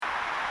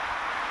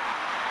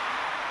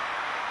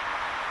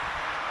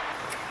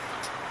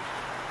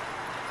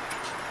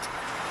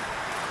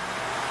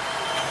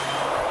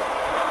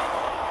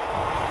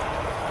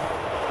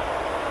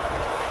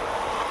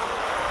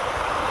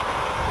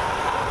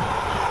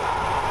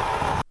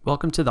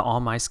Welcome to the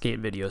All My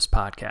Skate Videos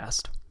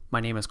podcast.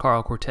 My name is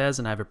Carl Cortez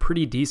and I have a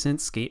pretty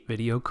decent skate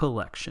video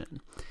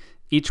collection.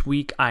 Each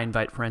week I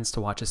invite friends to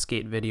watch a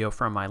skate video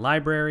from my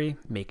library,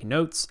 make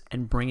notes,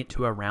 and bring it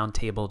to a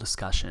roundtable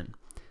discussion.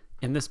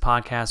 In this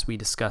podcast we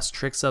discuss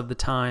tricks of the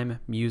time,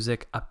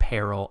 music,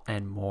 apparel,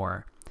 and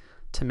more.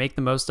 To make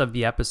the most of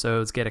the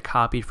episodes, get a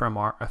copy from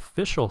our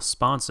official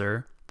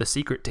sponsor, The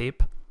Secret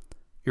Tape,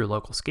 your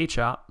local skate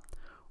shop,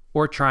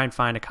 or try and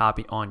find a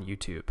copy on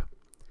YouTube.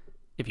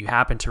 If you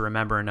happen to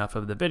remember enough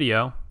of the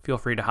video, feel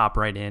free to hop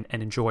right in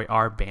and enjoy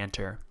our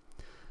banter.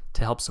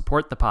 To help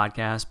support the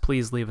podcast,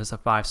 please leave us a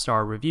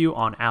 5-star review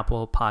on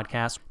Apple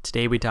Podcasts.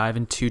 Today we dive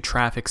into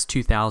Traffic's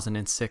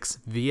 2006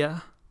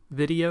 Via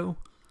video.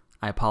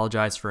 I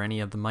apologize for any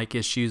of the mic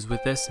issues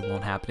with this. It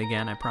won't happen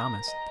again, I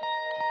promise.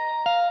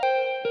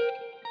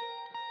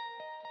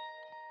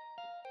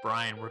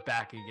 Brian, we're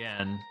back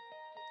again.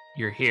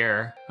 You're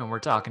here, and we're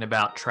talking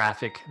about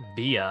Traffic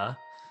Via.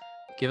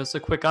 Give us a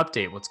quick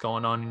update. What's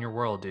going on in your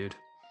world, dude?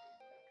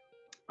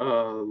 A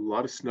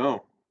lot of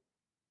snow.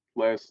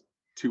 Last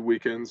 2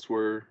 weekends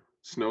were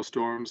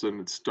snowstorms,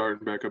 and it's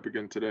starting back up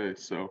again today.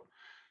 So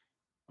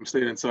I'm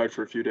staying inside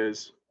for a few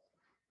days.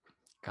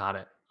 Got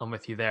it. I'm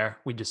with you there.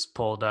 We just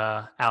pulled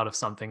out of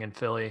something in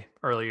Philly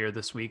earlier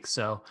this week,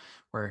 so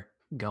we're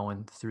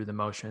going through the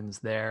motions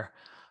there.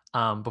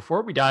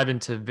 Before we dive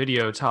into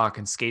video talk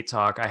and skate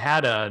talk, I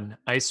had an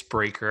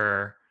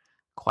icebreaker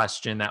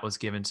question that was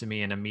given to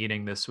me in a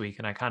meeting this week,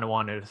 and I kind of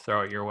wanted to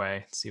throw it your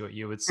way, see what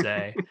you would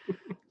say.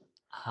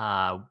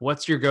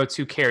 What's your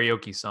go-to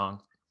karaoke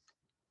song?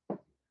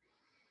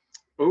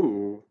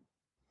 Oh,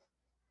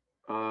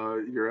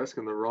 you're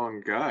asking the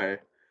wrong guy.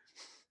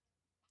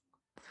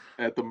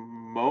 At the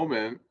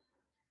moment,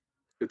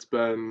 it's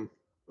been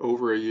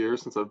over a year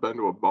since I've been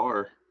to a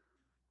bar.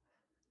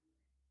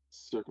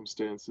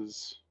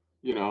 Circumstances,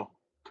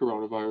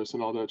 coronavirus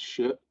and all that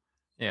shit.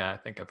 Yeah, I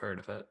think I've heard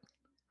of it.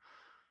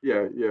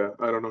 Yeah.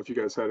 I don't know if you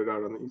guys had it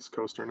out on the East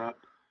Coast or not.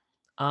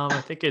 I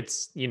think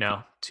it's,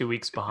 2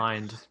 weeks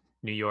behind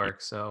New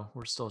York, so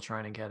we're still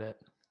trying to get it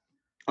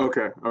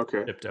Okay.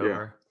 shipped Yeah.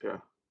 over.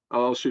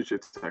 I'll shoot you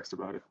a text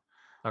about it.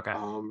 Okay.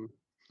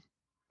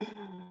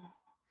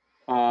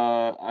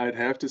 I'd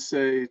have to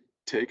say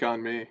Take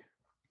on Me.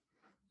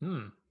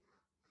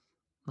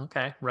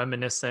 Okay.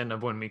 Reminiscent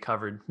of when we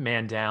covered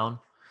Man Down.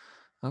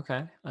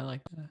 Okay. I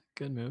like that.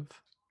 Good move.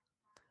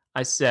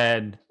 I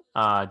said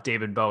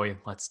David Bowie,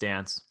 Let's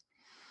Dance.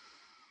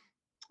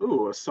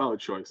 Ooh, a solid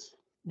choice.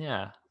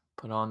 Yeah.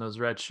 Put on those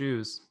red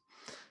shoes.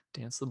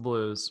 Dance the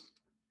blues.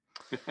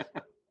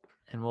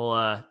 And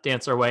we'll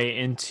dance our way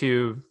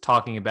into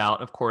talking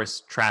about, of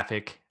course,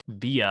 Traffic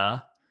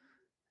Via.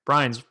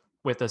 Brian's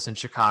with us in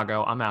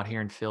Chicago. I'm out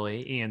here in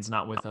Philly. Ian's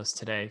not with us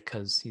today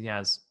because he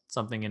has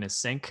something in his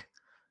sink.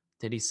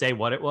 Did he say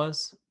what it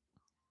was?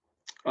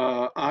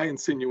 I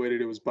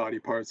insinuated it was body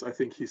parts. I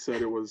think he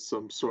said it was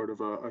some sort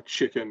of a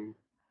chicken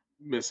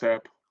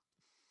mishap.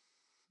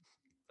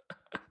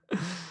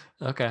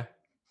 Okay.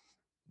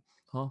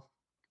 Well,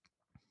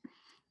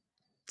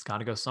 it's got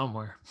to go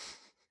somewhere.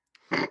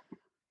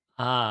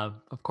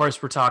 Of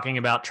course, we're talking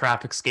about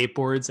Traffic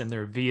skateboards and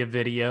their Via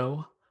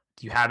video.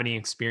 Do you have any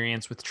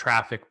experience with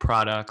Traffic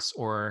products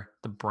or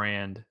the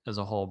brand as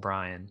a whole,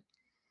 Brian?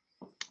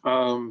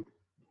 I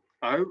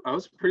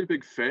was a pretty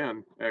big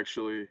fan,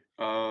 actually.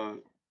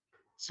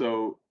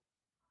 So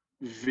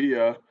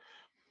Via,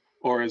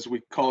 or as we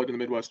call it in the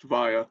Midwest,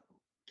 Via,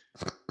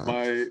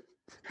 my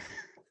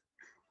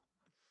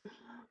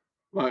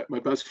my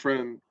best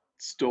friend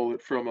stole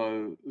it from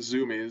a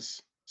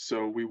Zoomies,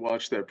 so we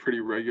watched that pretty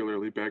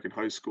regularly back in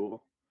high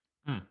school.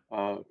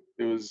 It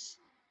was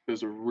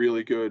a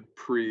really good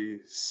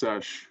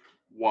pre-sesh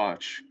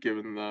watch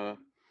given the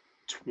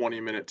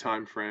 20-minute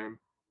time frame.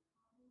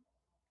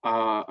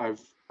 I've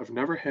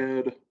never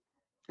had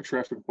a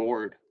Traffic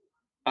board.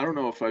 I don't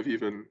know if I've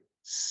even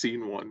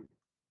seen one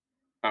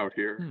out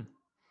here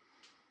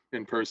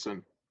in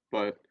person,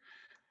 but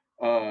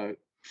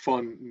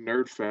fun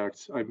nerd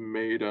fact, I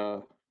made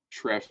a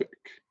Traffic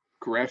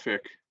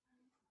graphic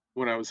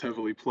when I was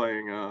heavily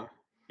playing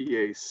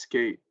EA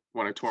Skate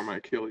when I tore my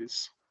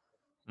Achilles.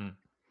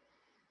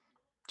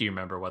 Do you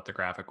remember what the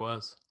graphic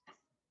was?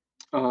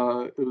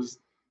 It was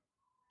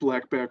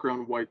black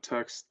background, white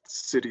text,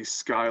 city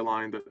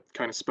skyline that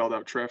kind of spelled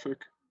out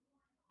traffic.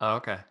 Oh,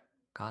 okay.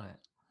 Got it.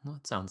 Well,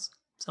 it sounds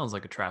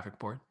like a traffic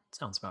board.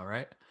 Sounds about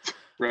right.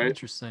 Right.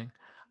 Interesting.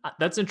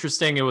 That's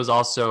interesting. It was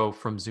also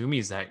from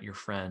Zoomies that your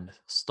friend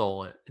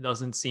stole it. It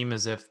doesn't seem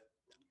as if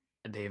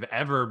they've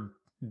ever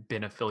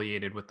been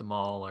affiliated with the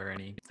mall or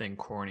anything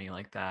corny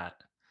like that.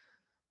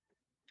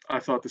 I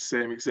thought the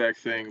same exact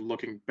thing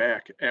looking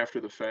back after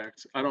the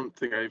fact. I don't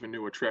think I even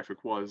knew what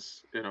Traffic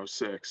was in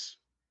 06,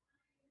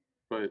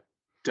 but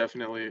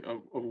definitely a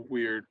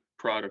weird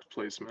product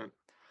placement.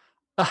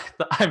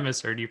 I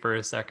misheard you for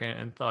a second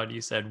and thought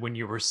you said when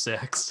you were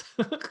 6.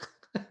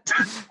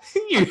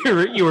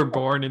 you were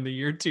born in the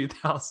year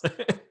 2000.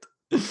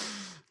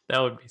 That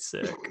would be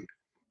sick.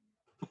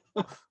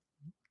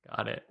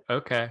 Got it.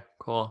 Okay,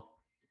 cool.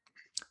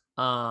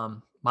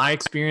 My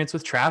experience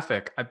with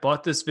Traffic. I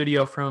bought this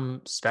video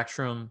from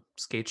Spectrum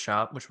Skate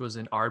Shop, which was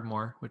in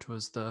Ardmore, which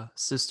was the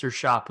sister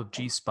shop of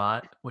G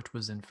Spot, which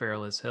was in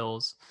Fairless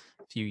Hills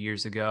a few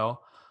years ago.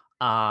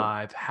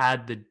 I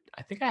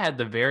think I had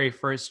the very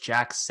first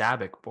Jack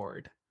Sabic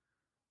board,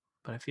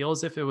 but I feel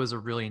as if it was a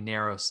really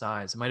narrow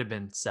size. It might have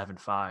been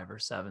 7.5 or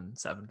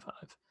 7.75,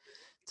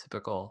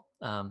 typical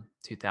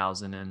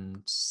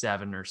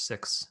 2007 or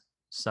 6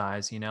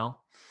 size,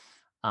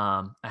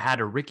 I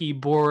had a Ricky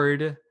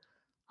board.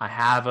 I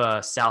have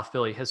a South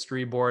Philly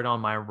history board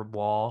on my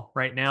wall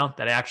right now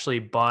that I actually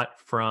bought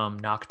from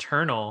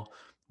Nocturnal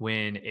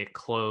when it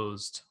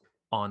closed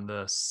on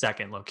the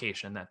second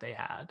location that they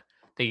had.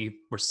 They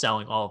were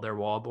selling all of their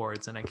wall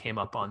boards, and I came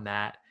up on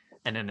that,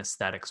 and an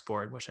aesthetics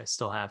board, which I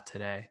still have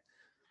today.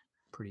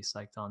 Pretty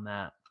psyched on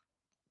that.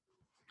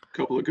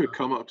 Couple of good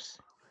come ups.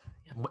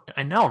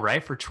 I know,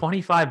 right? For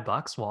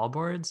 $25 wall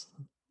boards,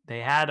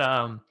 they had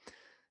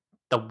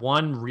the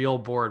one real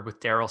board with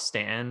Daryl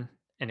Stanton,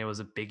 and it was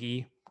a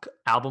Biggie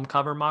album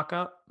cover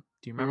mock-up.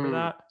 Do you remember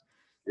that?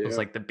 Yeah. It was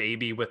like the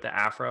baby with the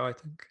afro. I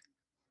think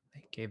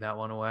they gave that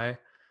one away.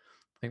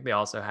 I think they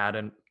also had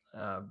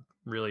a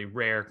really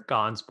rare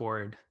Gons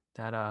board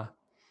that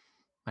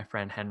my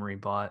friend Henry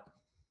bought.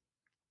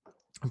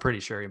 I'm pretty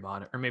sure he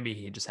bought it, or maybe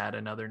he just had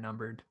another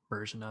numbered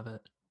version of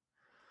it.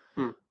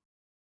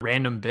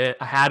 Random bit.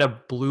 I had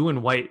a blue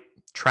and white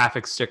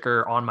Traffic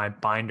sticker on my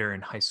binder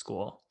in high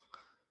school.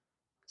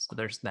 So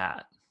there's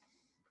that.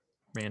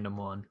 Random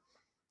one.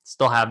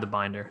 Still have the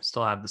binder.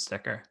 Still have the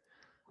sticker.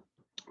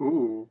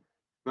 Ooh,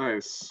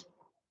 nice.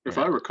 If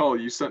I recall,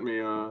 you sent me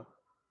a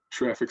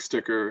Traffic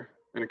sticker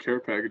in a care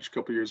package a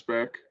couple years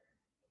back.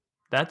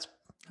 That's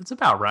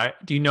about right.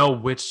 Do you know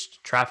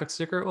which Traffic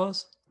sticker it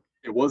was?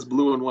 It was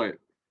blue and white.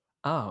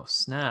 Oh,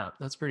 snap.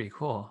 That's pretty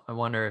cool. I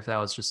wonder if that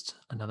was just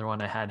another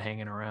one I had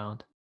hanging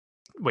around.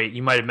 Wait,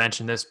 you might have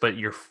mentioned this, but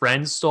your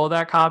friend stole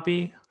that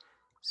copy?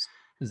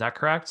 Is that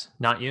correct?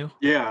 Not you?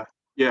 Yeah.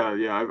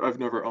 I've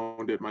never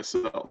owned it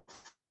myself.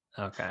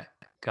 Okay,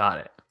 got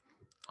it.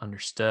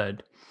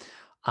 Understood.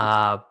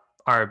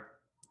 Our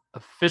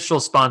official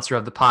sponsor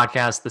of the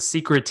podcast, The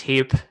Secret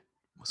Tape,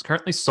 was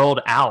currently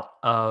sold out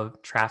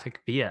of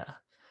Traffic Via.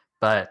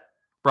 But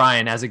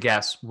Brian, as a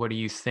guest, what do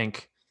you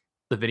think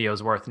the video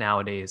is worth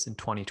nowadays in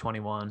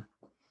 2021?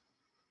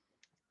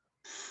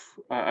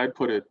 I'd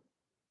put it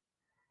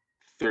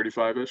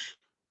 35-ish.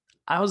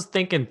 I was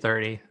thinking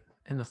 30,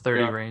 in the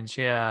 30 range.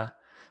 Yeah.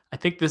 I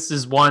think this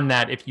is one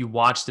that if you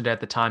watched it at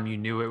the time, you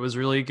knew it was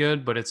really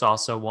good, but it's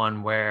also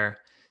one where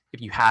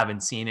if you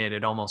haven't seen it,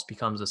 it almost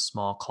becomes a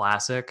small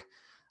classic.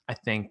 I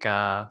think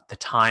the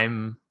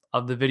time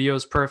of the video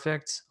is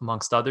perfect,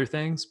 amongst other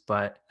things,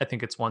 but I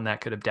think it's one that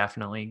could have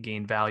definitely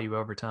gained value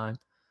over time.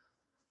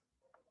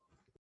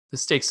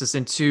 This takes us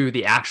into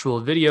the actual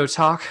video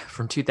talk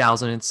from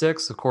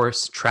 2006. Of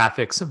course,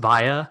 Traffic's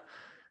Via.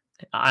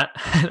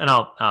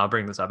 I'll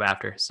bring this up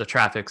after. So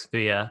Traffic's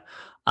Via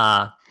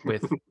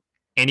with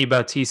Andy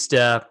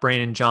Bautista,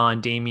 Brandon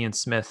John, Damian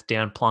Smith,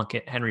 Dan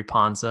Plunkett, Henry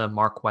Ponza,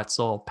 Mark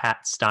Wetzel,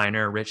 Pat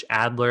Steiner, Rich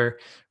Adler,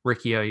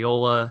 Ricky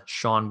Ayola,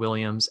 Sean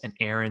Williams, and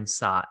Aaron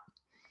Sott.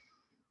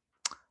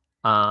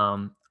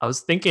 I was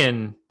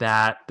thinking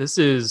that this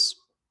is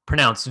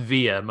pronounced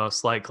Via,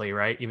 most likely,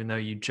 right? Even though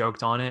you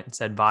joked on it and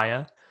said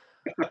Via.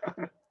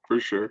 For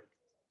sure.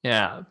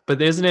 Yeah,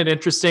 but isn't it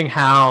interesting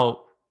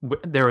how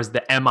there was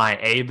the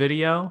MIA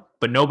video,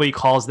 but nobody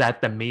calls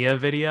that the Mia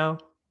video?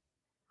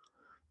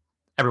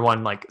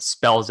 Everyone like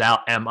spells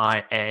out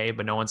MIA,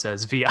 but no one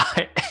says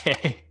VIA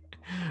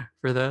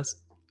for this.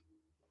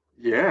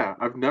 Yeah,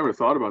 I've never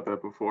thought about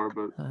that before,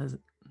 but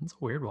it's a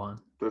weird one.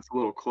 That's a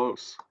little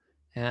close.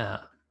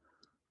 Yeah.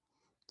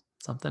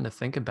 Something to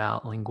think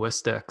about,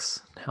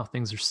 linguistics, how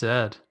things are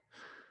said.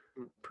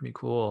 Pretty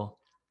cool.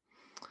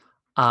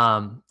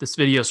 This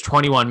video is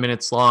 21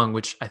 minutes long,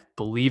 which I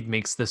believe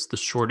makes this the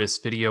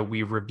shortest video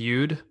we've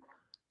reviewed.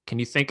 Can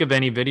you think of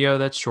any video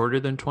that's shorter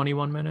than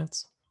 21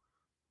 minutes,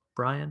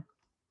 Brian?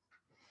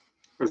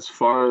 As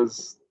far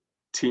as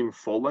team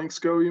full lengths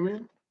go, you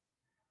mean?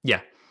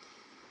 Yeah.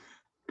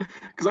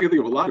 Because I can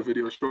think of a lot of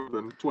videos shorter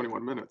than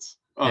 21 minutes.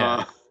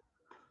 Yeah.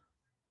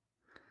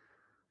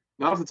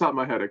 Not off the top of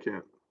my head, I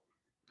can't.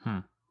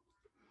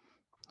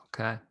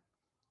 Okay.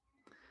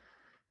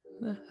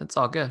 That's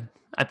all good.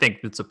 I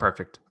think it's a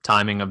perfect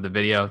timing of the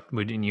video.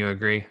 Wouldn't you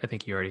agree? I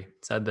think you already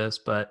said this,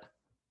 but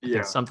I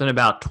think something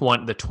about the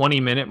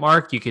 20-minute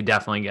mark you could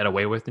definitely get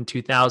away with in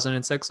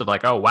 2006 of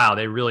like, oh, wow,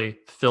 they really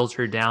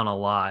filtered down a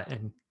lot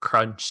and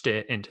crunched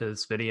it into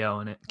this video,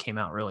 and it came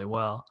out really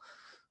well,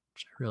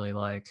 which I really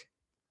like.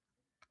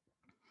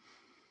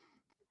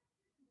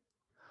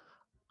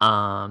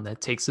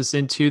 That takes us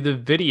into the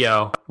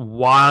video.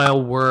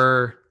 While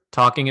we're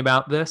talking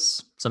about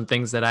this, some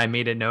things that I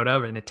made a note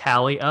of and a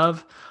tally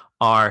of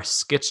are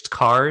sketched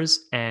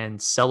cars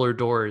and cellar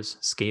doors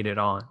skated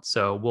on.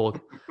 So we'll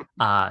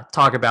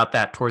talk about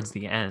that towards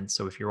the end.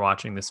 So if you're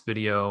watching this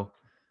video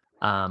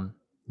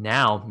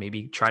now,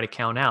 maybe try to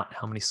count out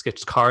how many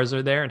sketched cars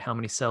are there and how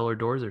many cellar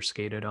doors are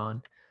skated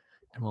on.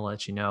 And we'll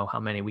let you know how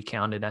many we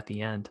counted at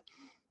the end.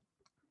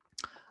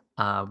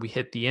 We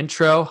hit the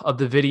intro of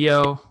the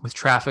video with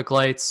traffic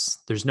lights.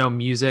 There's no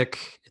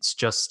music. It's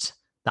just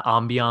the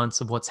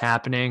ambiance of what's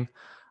happening.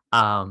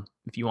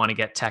 If you want to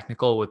get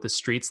technical with the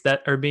streets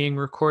that are being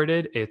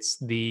recorded, it's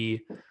the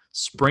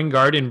Spring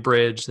Garden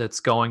Bridge that's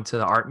going to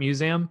the art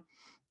museum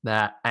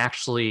that I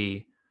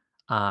actually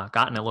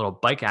got in a little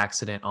bike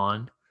accident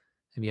on.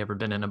 Have you ever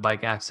been in a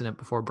bike accident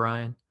before,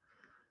 Brian?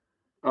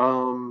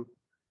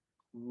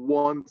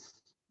 Once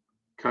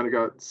kind of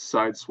got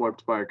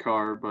sideswiped by a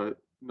car, but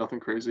nothing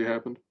crazy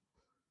happened.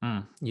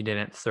 You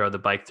didn't throw the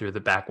bike through the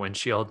back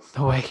windshield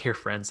the way your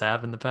friends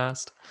have in the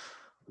past?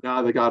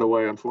 Nah, they got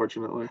away,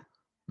 unfortunately.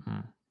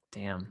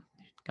 Damn,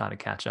 got to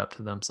catch up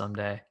to them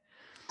someday.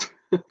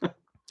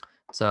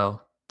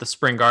 So the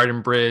Spring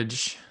Garden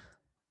Bridge,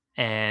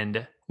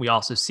 and we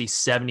also see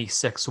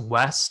 76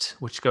 West,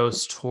 which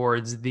goes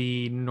towards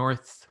the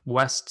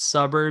northwest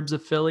suburbs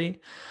of Philly,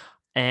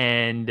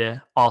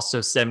 and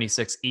also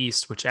 76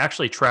 East, which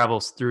actually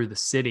travels through the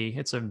city.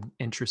 It's an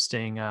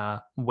interesting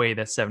way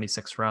that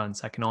 76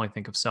 runs. I can only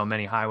think of so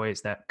many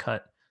highways that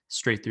cut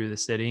straight through the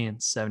city,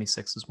 and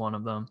 76 is one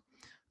of them.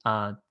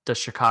 Does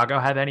Chicago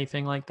have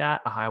anything like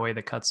that? A highway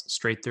that cuts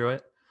straight through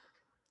it?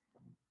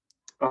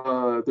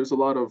 There's a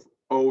lot of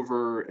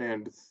over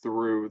and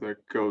through that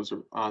goes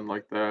on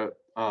like that.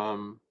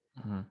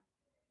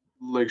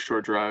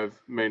 Lakeshore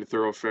Drive, main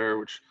thoroughfare,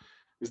 which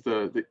is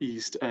the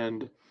east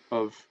end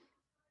of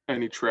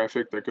any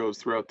traffic that goes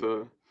throughout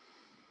the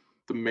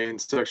main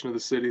section of the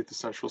city, the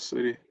central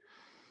city.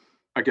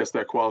 I guess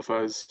that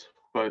qualifies,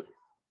 but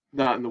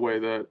not in the way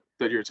that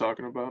you're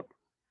talking about.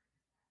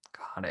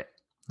 Got it.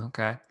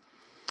 Okay.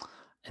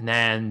 And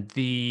then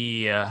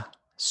the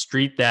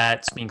street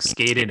that's being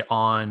skated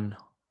on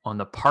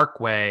the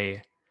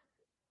Parkway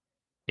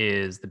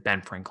is the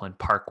Ben Franklin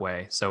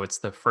Parkway. So it's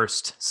the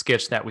first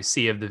sketch that we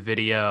see of the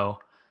video,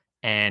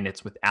 and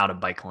it's without a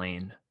bike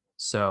lane.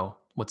 So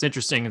what's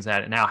interesting is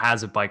that it now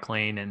has a bike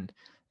lane, and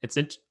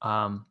it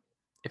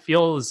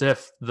feels as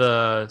if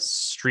the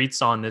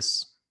streets on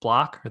this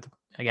block, or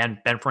again,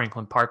 Ben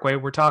Franklin Parkway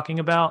we're talking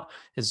about,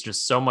 is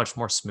just so much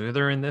more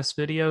smoother in this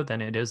video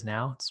than it is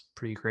now. It's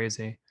pretty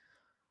crazy.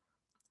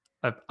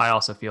 I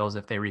also feel as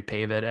if they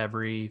repave it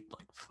every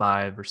like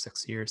 5 or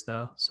 6 years,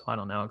 though. So I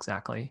don't know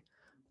exactly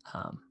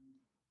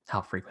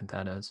how frequent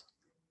that is.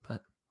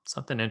 But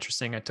something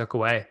interesting I took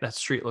away. That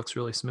street looks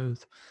really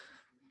smooth.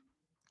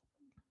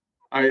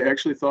 I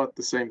actually thought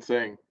the same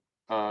thing,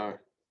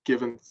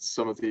 given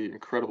some of the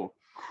incredible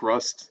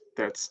crust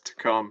that's to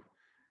come.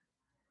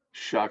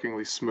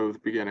 Shockingly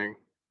smooth beginning.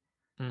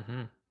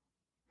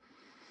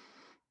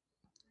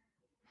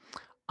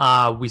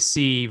 We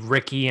see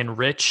Ricky and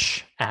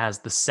Rich as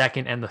the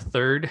second and the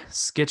third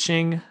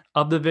sketching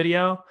of the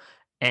video.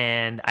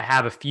 And I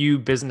have a few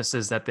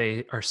businesses that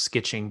they are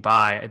sketching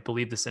by. I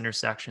believe this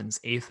intersection's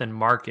 8th and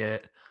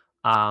Market.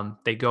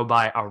 They go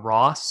by a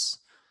Ross.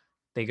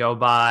 They go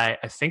by,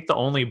 I think, the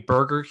only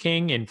Burger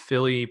King in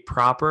Philly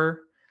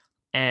proper.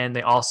 And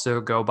they also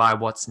go by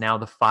what's now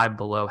the Five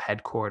Below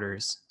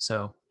headquarters.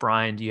 So,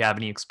 Brian, do you have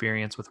any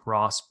experience with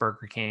Ross,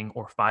 Burger King,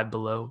 or Five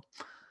Below?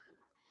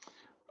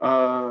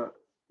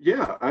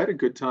 Yeah, I had a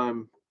good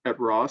time at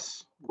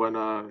Ross when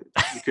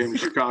you came to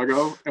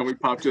Chicago and we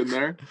popped in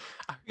there.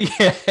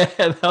 Yeah,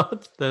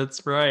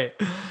 that's right.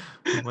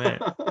 We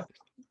went.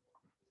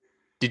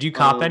 Did you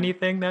cop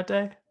anything that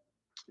day?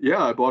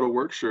 Yeah, I bought a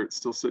work shirt,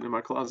 still sitting in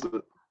my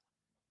closet.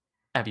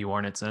 Have you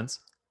worn it since?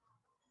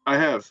 I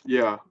have,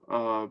 yeah,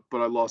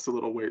 but I lost a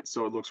little weight,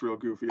 so it looks real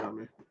goofy on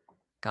me.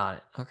 Got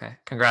it. Okay.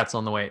 Congrats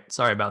on the weight.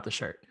 Sorry about the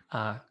shirt.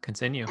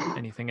 Continue.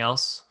 Anything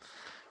else?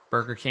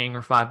 Burger King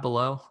or Five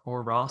Below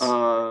or Ross?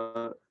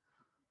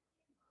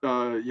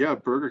 Yeah,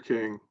 Burger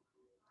King.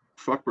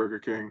 Fuck Burger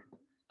King.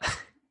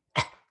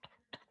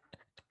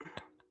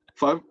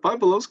 Five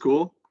Below's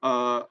cool.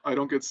 I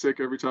don't get sick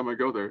every time I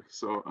go there,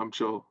 so I'm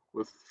chill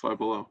with Five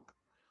Below.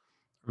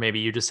 Maybe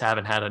you just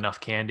haven't had enough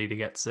candy to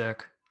get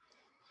sick.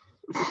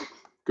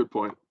 Good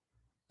point.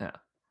 Yeah,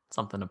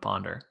 something to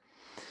ponder.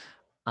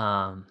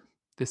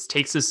 This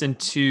takes us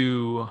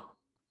into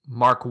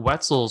Mark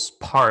Wetzel's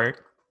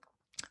part,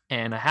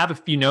 and I have a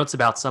few notes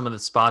about some of the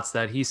spots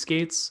that he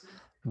skates,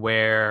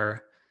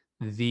 where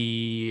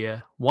the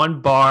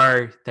one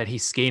bar that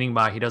he's skating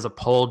by, he does a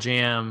pole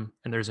jam,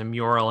 and there's a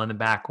mural in the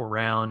back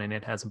around, and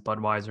it has a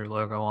Budweiser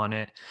logo on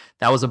it.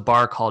 That was a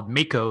bar called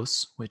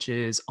Makos, which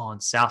is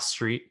on South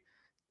Street,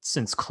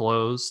 since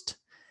closed.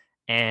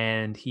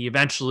 And he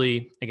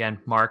eventually, again,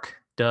 Mark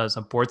does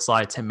a board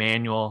slide to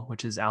Manual,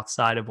 which is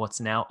outside of what's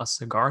now a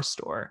cigar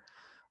store.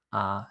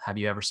 Have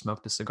you ever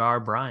smoked a cigar,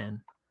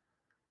 Brian?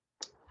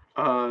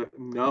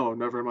 No,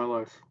 never in my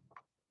life.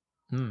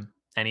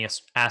 Any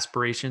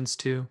aspirations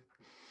to?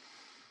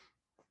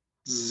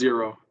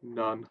 Zero,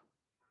 none.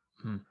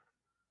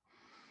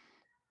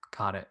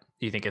 Got it.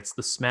 Do you think it's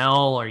the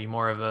smell? Or are you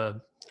more of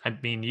a? I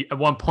mean, at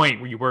one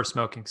point you were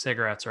smoking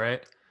cigarettes,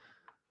 right?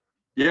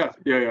 Yeah.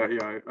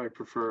 I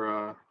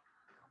prefer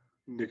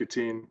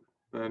nicotine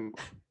than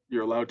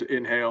you're allowed to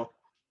inhale.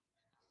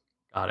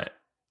 Got it.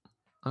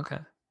 Okay.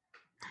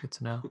 Good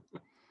to know.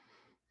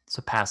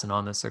 So passing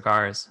on the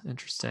cigars.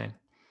 Interesting.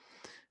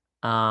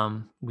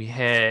 We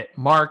hit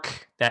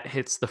Mark. That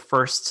hits the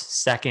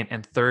first, second,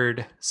 and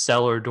third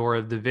cellar door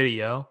of the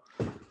video.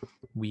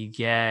 We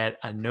get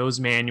a nose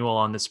manual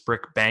on this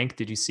brick bank.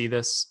 Did you see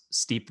this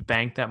steep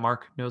bank that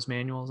Mark nose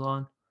manual is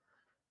on?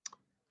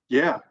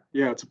 Yeah,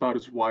 it's about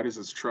as wide as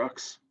his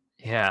trucks.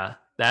 Yeah,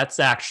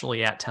 that's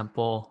actually at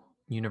Temple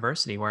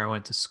University where I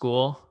went to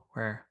school,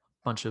 where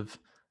a bunch of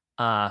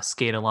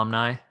skate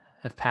alumni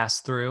have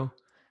passed through.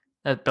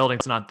 That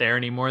building's not there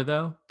anymore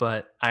though,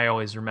 but I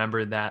always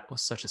remembered that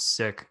was such a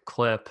sick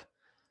clip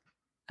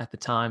at the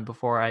time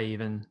before I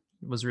even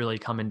was really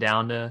coming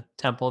down to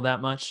Temple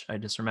that much. I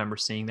just remember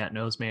seeing that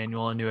nose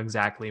manual and knew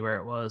exactly where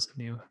it was,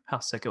 knew how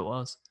sick it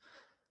was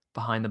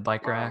behind the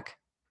bike Wow. rack.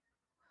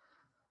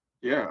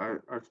 Yeah,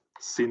 I've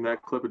seen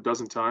that clip a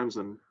dozen times,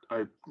 and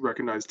I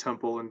recognize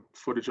Temple and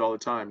footage all the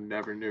time.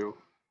 Never knew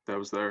that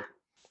was there.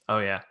 Oh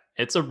yeah,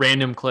 it's a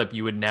random clip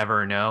you would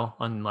never know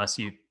unless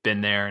you've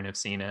been there and have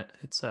seen it.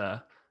 It's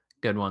a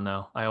good one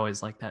though. I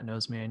always like that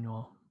nose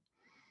manual.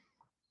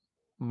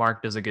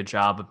 Mark does a good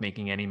job of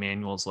making any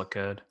manuals look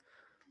good.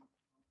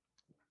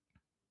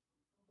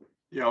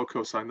 Yeah, I'll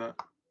co-sign that.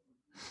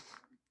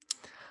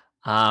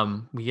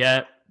 We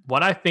get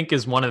what I think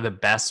is one of the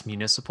best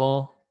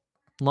municipal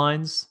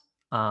lines.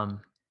 With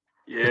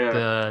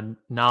the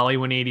Nollie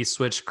 180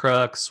 switch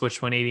crook,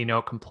 switch 180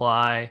 no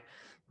comply,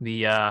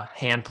 the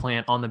hand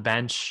plant on the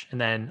bench,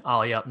 and then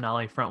ollie up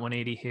Nollie front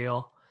 180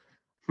 heel.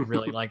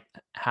 Really like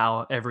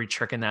how every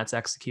trick in that's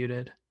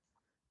executed.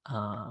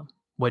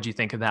 What'd you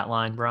think of that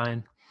line,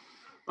 Brian?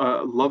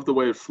 Love the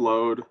way it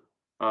flowed.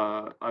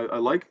 I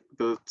like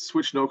the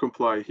switch no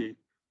comply.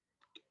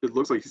 It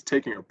looks like he's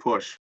taking a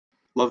push.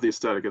 Love the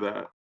aesthetic of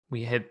that.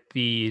 We hit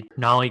the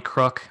Nollie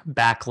crook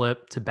back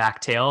lip to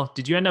back tail.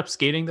 Did you end up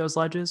skating those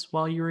ledges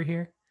while you were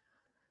here?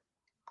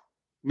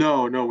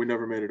 No, we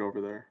never made it over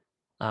there.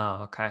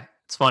 Oh, okay.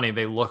 It's funny.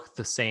 They look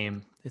the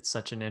same. It's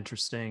such an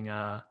interesting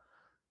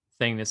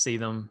thing to see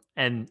them.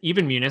 And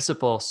even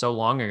municipal so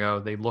long ago,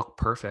 they look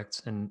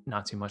perfect and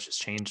not too much has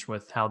changed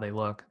with how they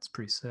look. It's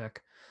pretty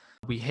sick.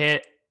 We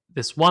hit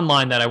this one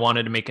line that I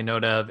wanted to make a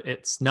note of.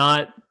 It's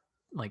not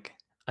like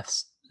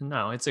it's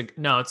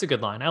a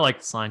good line. I like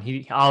this line.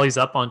 He ollies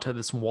up onto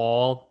this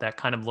wall that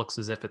kind of looks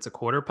as if it's a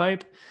quarter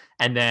pipe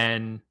and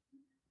then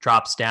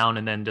drops down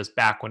and then does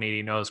back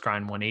 180 nose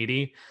grind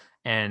 180.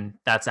 And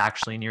that's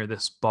actually near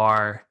this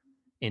bar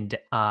in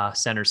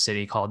Center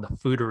City called the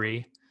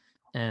Foodery.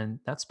 And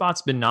that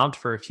spot's been knobbed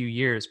for a few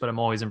years, but I'm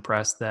always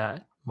impressed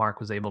that Mark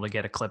was able to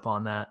get a clip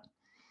on that.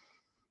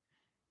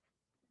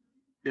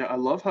 Yeah, I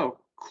love how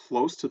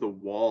close to the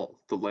wall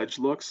the ledge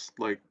looks.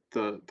 Like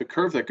the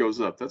curve that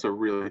goes up, that's a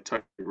really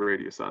tight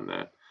radius on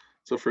that.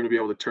 So for him to be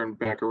able to turn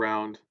back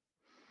around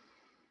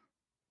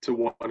to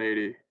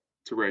 180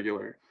 to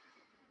regular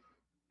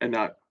and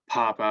not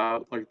pop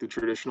out like the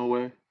traditional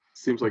way,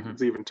 seems like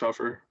it's even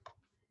tougher.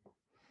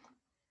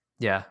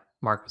 Yeah,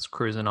 Mark was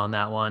cruising on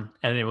that one,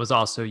 and it was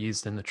also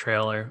used in the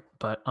trailer,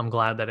 but I'm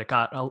glad that it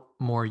got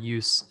more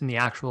use in the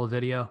actual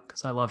video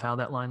because I love how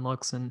that line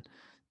looks and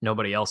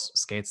nobody else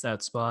skates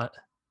that spot.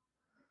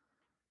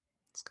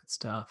 It's good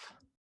stuff.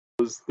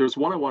 There's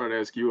one I wanted to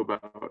ask you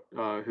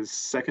about. His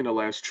second to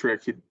last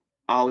trick, he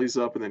ollies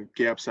up and then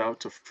gaps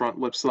out to front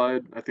lip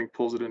slide. I think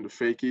pulls it into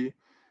fakie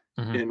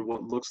in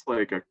what looks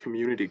like a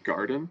community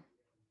garden.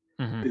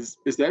 Is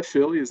that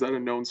Philly? Is that a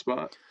known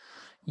spot?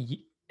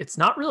 It's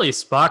not really a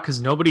spot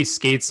because nobody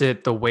skates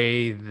it the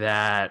way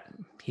that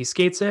he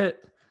skates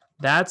it.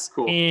 That's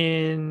cool.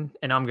 And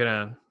I'm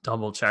gonna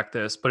double check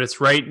this, but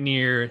it's right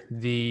near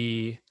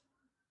the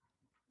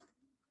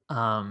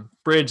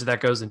bridge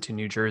that goes into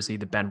New Jersey,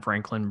 the Ben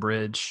Franklin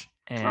Bridge,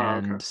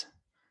 and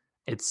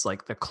it's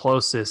like the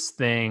closest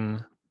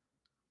thing,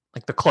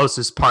 like the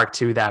closest park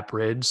to that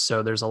bridge.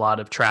 So there's a lot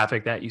of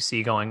traffic that you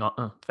see going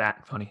on.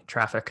 Funny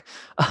traffic.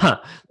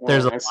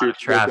 There's a lot of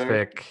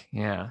traffic.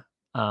 Yeah.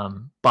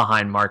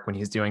 Behind Mark when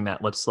he's doing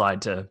that lip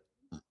slide to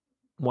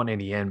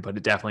 180 in, but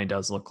it definitely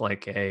does look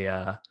like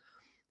a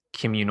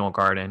communal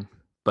garden.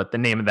 But the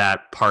name of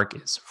that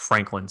park is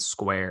Franklin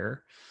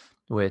Square,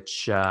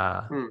 which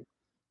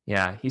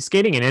yeah, he's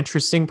skating an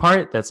interesting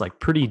part that's like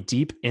pretty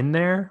deep in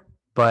there,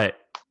 but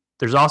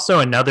there's also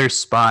another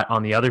spot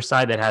on the other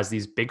side that has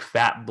these big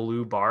fat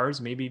blue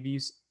bars.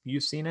 Maybe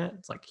you've seen it.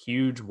 It's like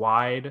huge,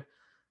 wide,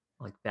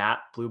 like that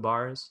blue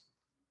bars.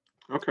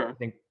 Okay. I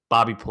think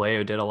Bobby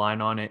Paleo did a line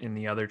on it in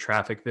the other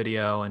traffic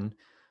video, and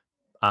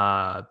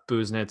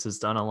Booznitz has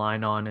done a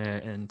line on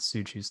it, and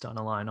Suchu's done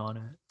a line on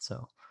it.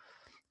 So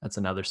that's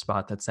another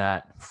spot that's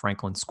at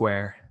Franklin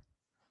Square.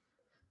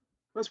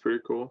 That's pretty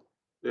cool.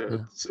 Yeah.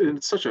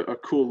 It's such a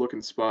cool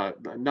looking spot.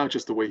 Not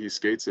just the way he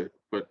skates it,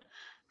 but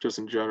just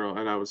in general.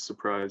 And I was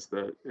surprised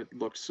that it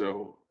looked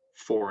so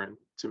foreign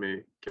to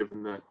me,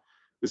 given that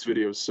this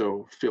video is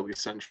so Philly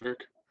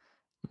centric.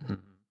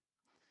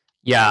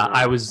 Yeah,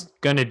 I was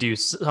going to do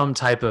some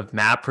type of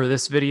map for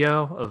this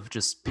video of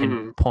just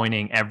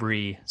pinpointing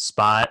every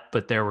spot,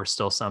 but there were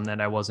still some that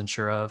I wasn't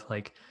sure of.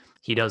 Like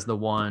he does the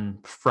one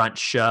front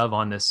shove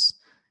on this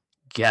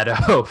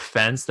ghetto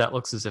fence that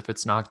looks as if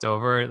it's knocked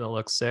over. That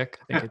looks sick.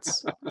 I think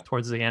it's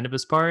towards the end of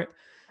his part.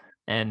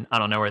 And I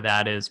don't know where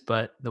that is,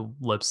 but the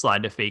lip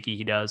slide to fakie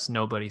he does,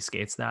 nobody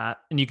skates that.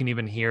 And you can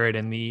even hear it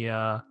in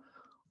the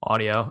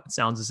audio. It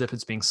sounds as if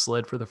it's being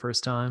slid for the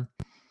first time.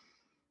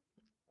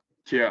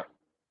 Yeah,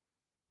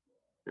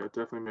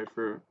 definitely made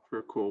for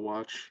a cool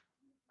watch.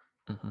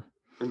 Mm-hmm.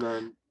 And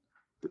then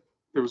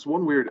there was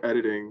one weird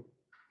editing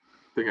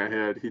thing I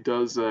had. He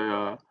does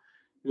a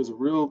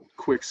real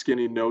quick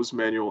skinny nose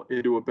manual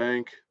into a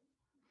bank,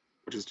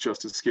 which is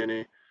just as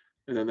skinny,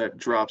 and then that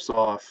drops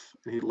off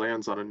and he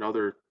lands on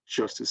another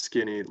just as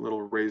skinny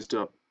little raised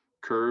up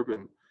curb,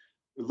 and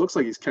it looks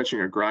like he's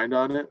catching a grind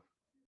on it.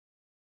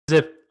 As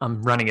if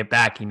I'm running it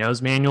back, he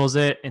nose manuals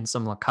it in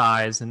some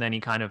Lakais, and then he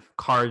kind of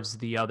carves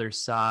the other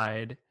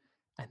side,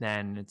 and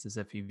then it's as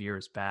if he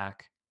veers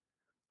back.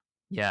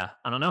 Yeah,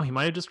 I don't know. He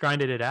might have just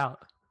grinded it out,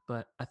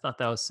 but I thought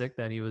that was sick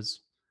that he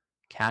was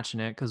catching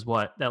it, because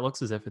that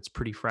looks as if it's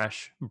pretty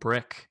fresh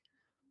brick.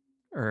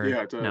 Or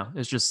yeah, no,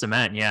 it's just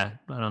cement. Yeah,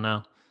 I don't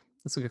know.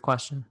 That's a good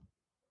question.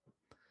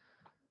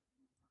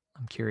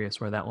 I'm curious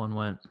where that one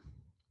went.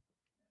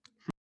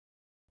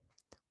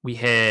 We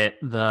hit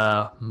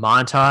the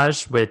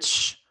montage,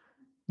 which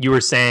you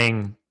were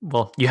saying,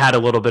 well, you had a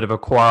little bit of a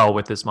quarrel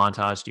with this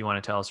montage. Do you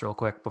want to tell us real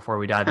quick before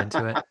we dive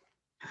into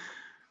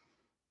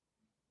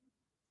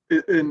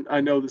it? And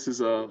I know this is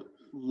a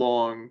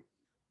long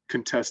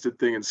contested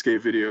thing in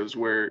skate videos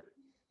where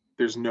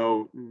there's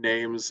no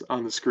names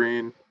on the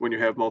screen when you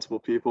have multiple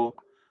people.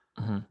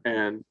 Mm-hmm.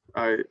 And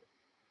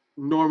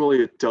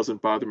normally it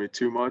doesn't bother me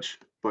too much,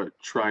 but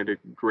trying to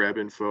grab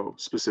info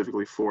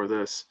specifically for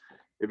this,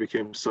 it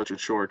became such a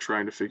chore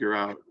trying to figure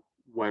out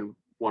when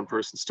one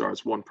person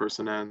starts, one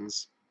person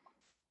ends.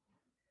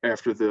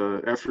 After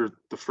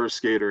the first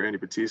skater, Andy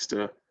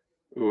Batista,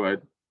 who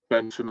I'd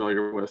been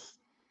familiar with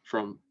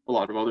from a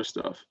lot of other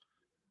stuff,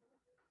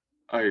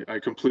 I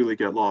completely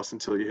get lost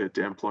until you hit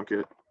Dan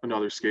Plunkett,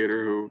 another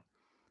skater who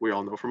we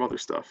all know from other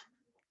stuff.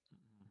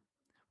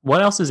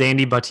 What else has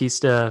Andy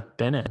Batista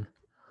been in?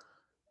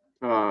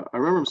 I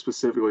remember him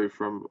specifically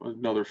from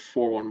another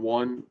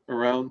 411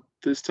 around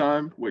this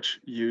time, which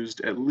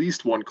used at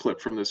least one clip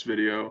from this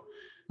video,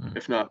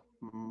 if not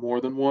more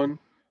than one.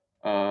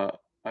 I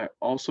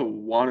also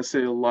want to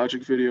say a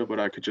Logic video, but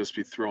I could just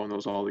be throwing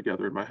those all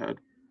together in my head.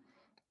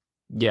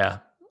 Yeah,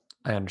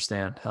 I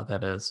understand how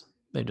that is.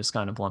 They just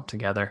kind of lump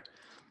together.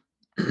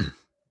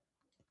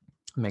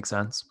 Makes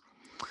sense.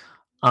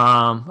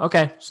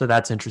 Okay, so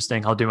that's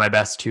interesting. I'll do my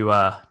best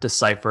to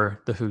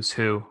decipher the who's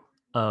who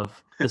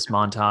of this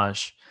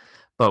montage.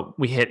 But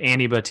we hit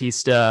Andy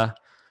Batista,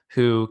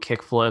 who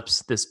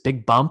kickflips this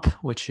big bump,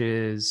 which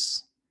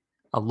is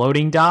a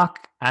loading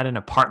dock at an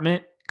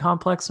apartment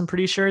complex, I'm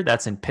pretty sure.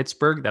 That's in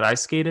Pittsburgh that I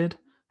skated.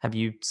 Have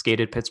you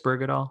skated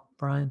Pittsburgh at all,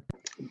 Brian?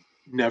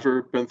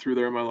 Never been through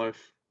there in my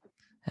life.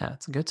 Yeah,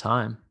 it's a good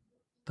time.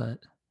 But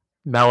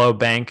Mellow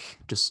Bank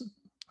just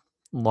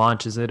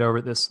launches it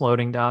over this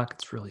loading dock.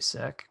 It's really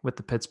sick with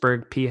the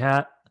Pittsburgh P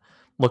hat.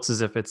 Looks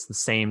as if it's the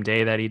same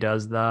day that he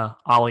does the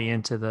ollie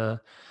into the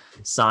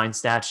sign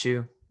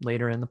statue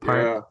later in the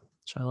part,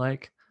 which I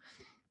like.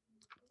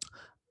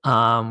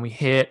 We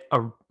hit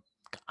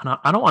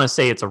I don't want to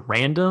say it's a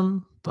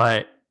random,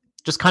 but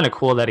just kind of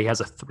cool that he has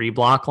a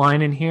 3-block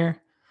line in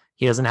here.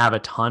 He doesn't have a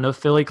ton of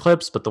Philly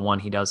clips, but the one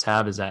he does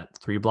have is at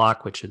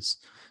 3-block, which is,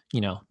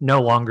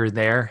 no longer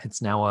there.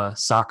 It's now a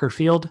soccer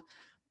field,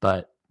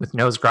 but with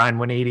nose grind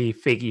 180,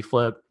 fakie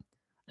flip,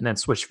 and then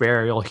switch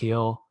varial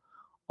heel,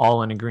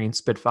 all in a green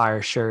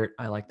Spitfire shirt.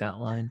 I like that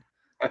line.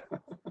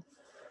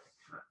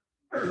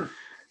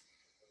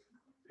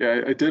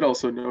 Yeah, I did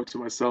also note to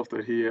myself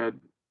that he had,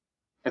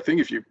 I think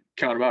if you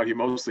count him out, he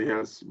mostly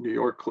has New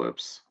York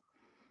clips.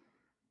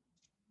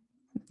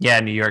 Yeah,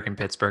 New York and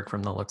Pittsburgh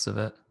from the looks of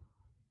it.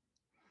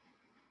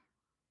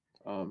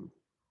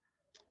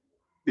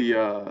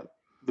 The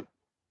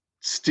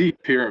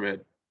steep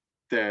pyramid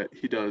that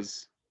he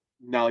does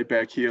nollie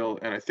back heel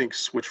and I think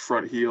switch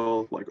front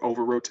heel like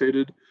over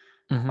rotated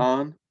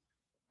on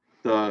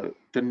the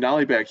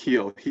nollie back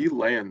heel, he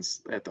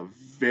lands at the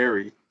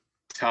very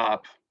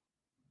top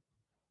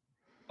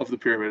of the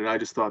pyramid, and I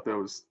just thought that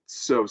was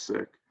so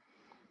sick.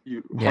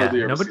 You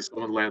hardly ever see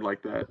someone land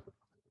like that.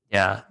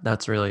 Yeah,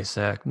 that's really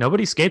sick.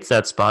 Nobody skates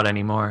that spot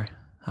anymore.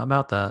 How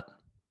about that?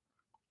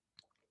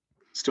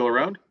 Still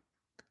around?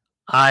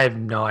 I have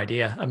no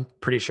idea. I'm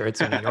pretty sure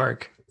it's in New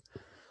York.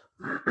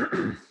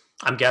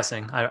 I'm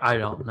guessing. I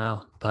don't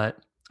know. But,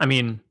 I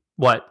mean,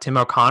 Tim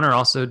O'Connor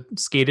also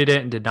skated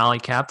it and did nollie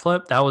cap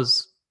flip? That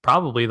was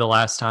probably the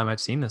last time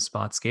I've seen this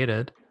spot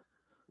skated.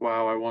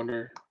 Wow, I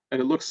wonder. And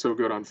it looks so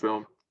good on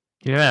film.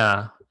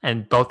 Yeah,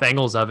 and both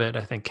angles of it,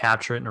 I think,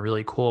 capture it in a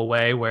really cool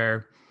way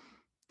where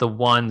the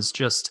one's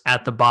just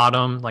at the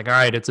bottom, like, all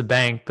right, it's a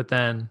bank, but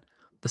then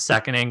the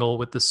second angle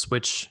with the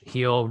switch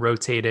heel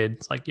rotated,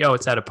 it's like, yo,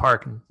 it's at a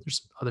park and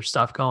there's other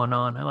stuff going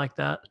on. I like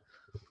that.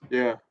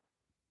 Yeah.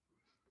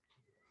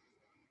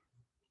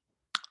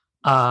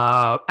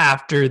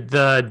 After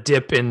the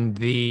dip in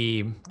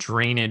the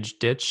drainage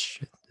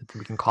ditch, if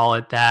we can call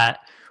it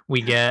that,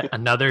 We get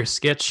another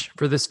sketch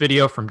for this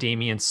video from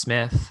Damian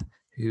Smith,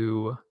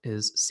 who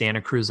is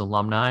Santa Cruz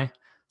alumni.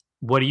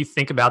 What do you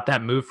think about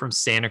that move from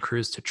Santa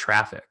Cruz to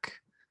Traffic?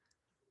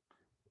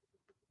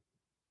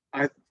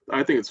 I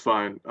think it's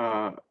fine.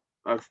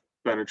 I've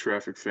been a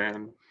Traffic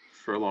fan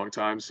for a long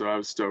time, so I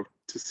was stoked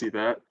to see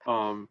that.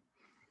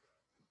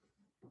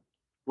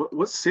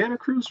 Was Santa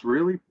Cruz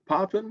really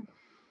popping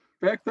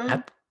back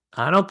then?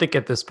 I don't think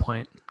at this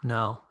point,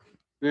 no.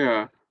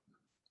 Yeah.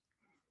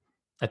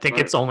 I think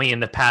it's only in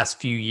the past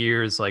few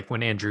years, like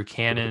when Andrew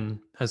Cannon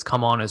has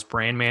come on as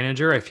brand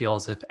manager, I feel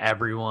as if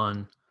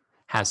everyone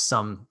has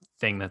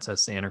something that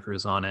says Santa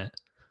Cruz on it.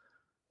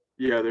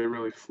 Yeah, they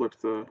really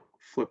flipped the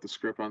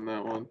script on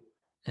that one.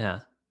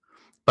 Yeah.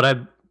 But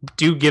I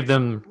do give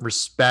them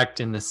respect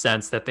in the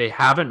sense that they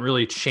haven't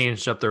really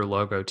changed up their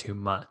logo too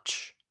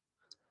much.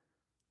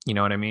 You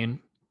know what I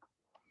mean?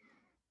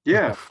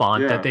 Yeah. Like the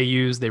font that they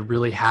use, they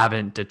really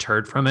haven't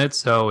deterred from it.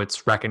 So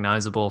it's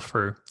recognizable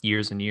for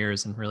years and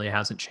years and really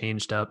hasn't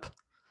changed up.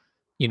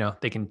 You know,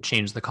 they can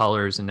change the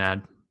colors and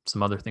add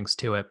some other things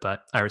to it,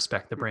 but I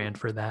respect the brand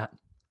for that.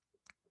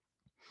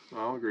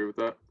 I'll agree with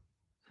that.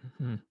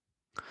 Mm-hmm.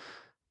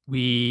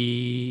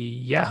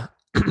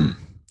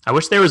 I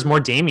wish there was more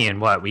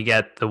Damian. We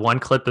get the one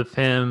clip of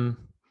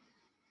him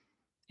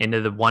into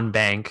the one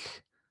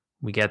bank.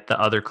 We get the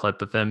other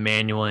clip of him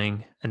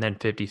manualing and then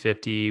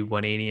 50-50,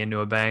 180 into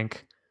a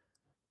bank.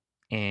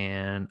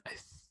 And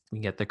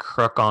we get the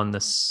crook on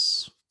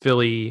this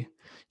Philly.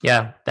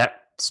 Yeah,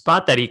 that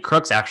spot that he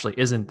crooks actually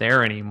isn't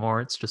there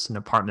anymore. It's just an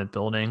apartment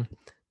building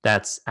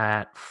that's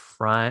at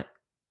Front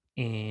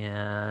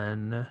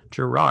and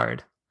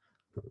Girard.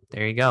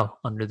 There you go,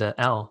 under the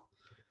L.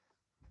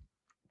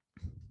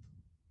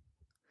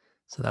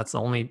 So that's the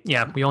only,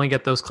 we only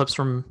get those clips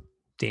from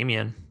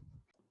Damian.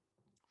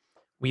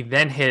 We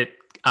then hit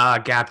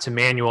gap to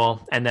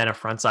manual and then a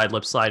frontside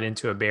lip slide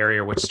into a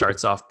barrier, which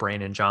starts off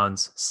Brandon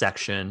John's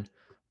section.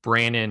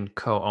 Brandon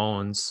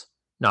co-owns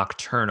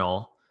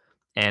Nocturnal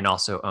and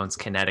also owns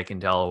Kinetic in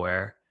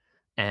Delaware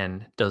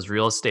and does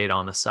real estate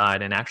on the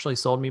side and actually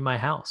sold me my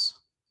house.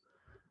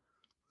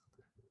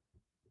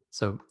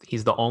 So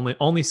he's the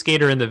only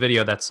skater in the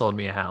video that sold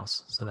me a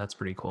house. So that's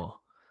pretty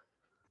cool.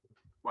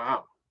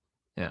 Wow.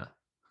 Yeah.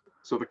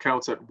 So the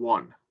count's at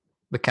 1.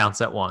 The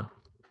count's at 1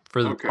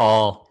 for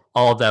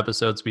all of the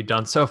episodes we've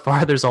done so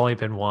far. There's only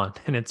been 1,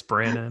 and it's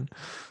Brandon.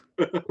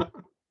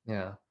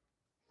 Yeah.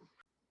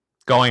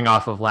 Going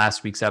off of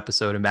last week's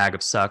episode, A Bag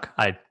of Suck,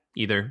 I'd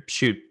either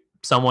shoot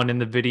someone in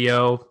the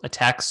video a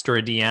text or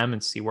a DM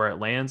and see where it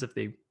lands if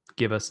they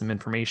give us some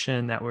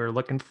information that we're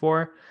looking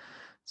for.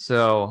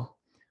 So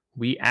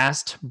we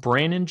asked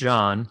Brandon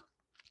John,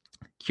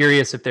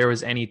 curious if there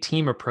was any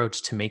team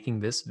approach to making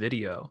this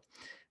video.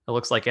 It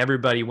looks like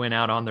everybody went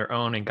out on their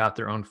own and got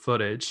their own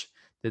footage.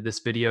 Did this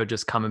video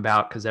just come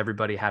about because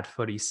everybody had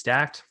footage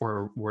stacked,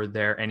 or were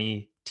there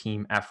any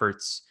team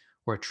efforts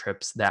or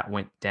trips that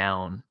went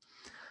down?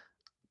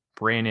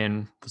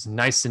 Brandon was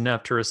nice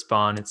enough to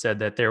respond and said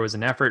that there was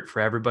an effort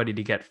for everybody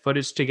to get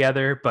footage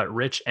together, but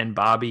Rich and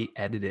Bobby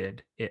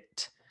edited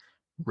it.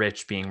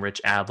 Rich being Rich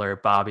Adler,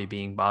 Bobby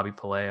being Bobby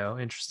Paleo.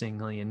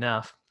 Interestingly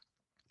enough,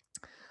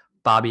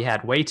 Bobby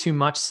had way too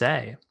much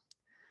say.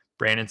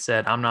 Brandon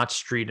said, "I'm not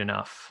street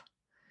enough.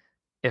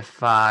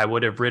 If I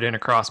would have ridden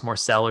across more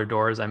cellar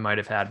doors, I might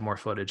have had more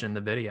footage in the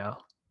video."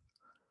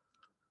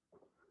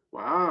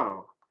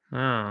 Wow.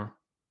 Oh.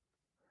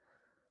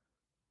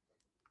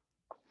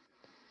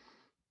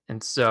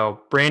 And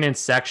so Brandon's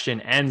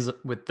section ends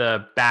with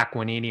the back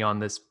 180 on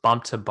this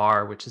bump to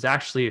bar, which is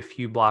actually a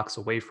few blocks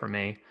away from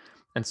me.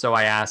 And so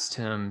I asked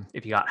him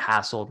if he got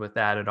hassled with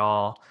that at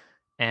all.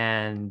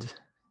 And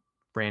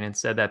Brandon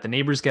said that the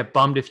neighbors get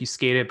bummed if you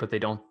skate it, but they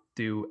don't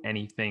do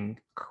anything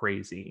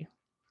crazy.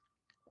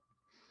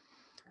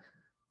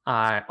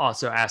 I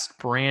also asked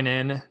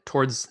Brandon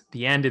towards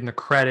the end in the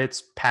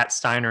credits, Pat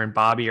Steiner and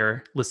Bobby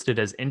are listed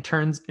as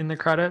interns in the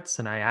credits.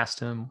 And I asked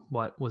him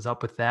what was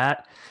up with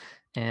that.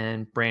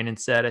 And Brandon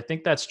said, "I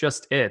think that's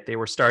just it. They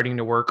were starting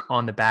to work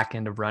on the back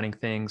end of running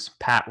things.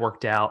 Pat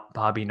worked out,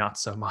 Bobby not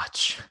so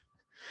much."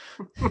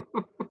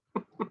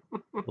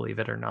 Believe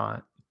it or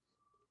not.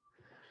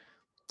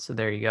 So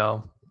there you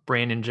go.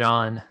 Brandon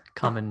John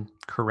coming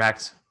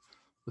correct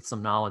with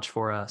some knowledge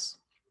for us.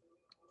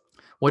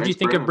 What do you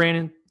think of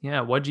Brandon?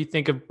 Yeah, what do you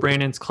think of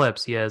Brandon's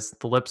clips? He has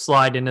the lip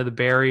slide into the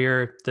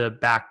barrier, the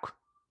back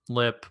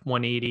lip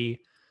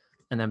 180,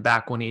 and then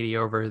back 180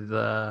 over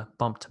the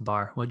bump to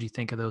bar. What do you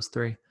think of those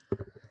 3?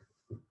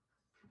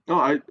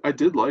 No, I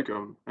did like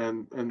them,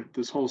 and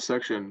this whole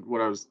section,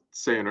 what I was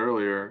saying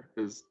earlier,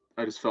 is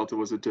I just felt it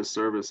was a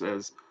disservice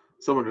as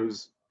someone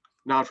who's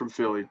not from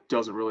Philly,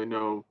 doesn't really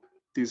know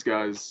these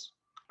guys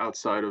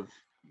outside of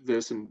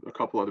this and a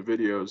couple other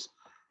videos.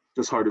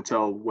 Just hard to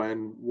tell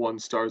when one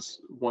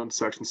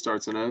section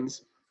starts and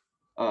ends.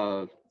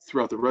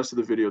 Throughout the rest of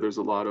the video, there's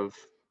a lot of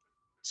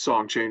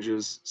song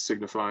changes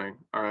signifying,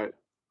 all right,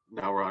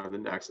 now we're on to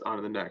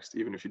the next,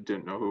 even if you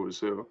didn't know who was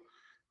who.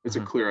 It's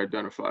a clear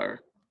identifier.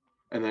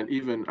 And then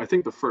even, I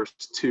think the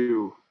first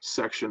 2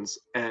 sections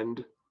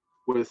end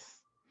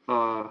with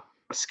a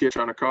sketch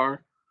on a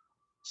car.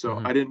 So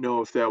Hmm. I didn't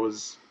know if that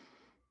was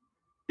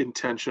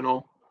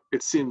intentional.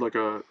 It seemed like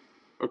a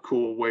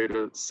cool way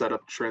to set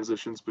up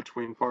transitions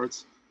between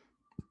parts,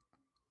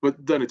 but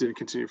then it didn't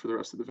continue for the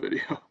rest of the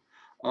video.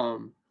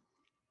 Um,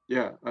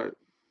 yeah,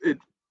 it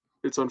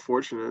it's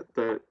unfortunate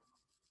that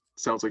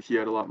sounds like he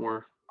had a lot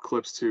more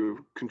clips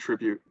to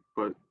contribute,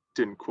 but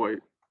didn't quite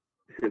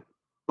hit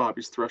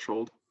Bobby's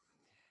threshold.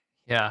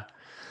 Yeah.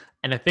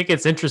 And I think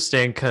it's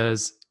interesting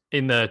because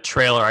in the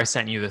trailer, I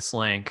sent you this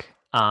link.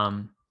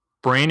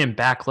 Brain and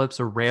Backlips,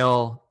 a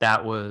rail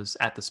that was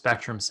at the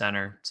Spectrum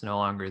Center, it's no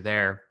longer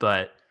there.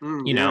 But,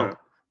 you know, Yeah.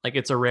 like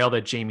it's a rail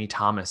that Jamie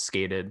Thomas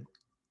skated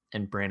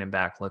and Brandon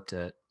backlipped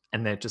it.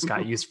 And then it just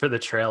got used for the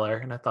trailer.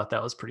 And I thought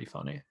that was pretty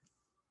funny.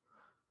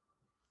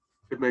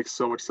 It makes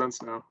so much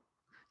sense now.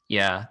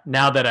 Yeah.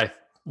 Now that I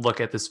look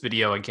at this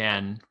video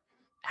again,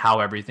 how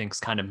everything's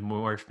kind of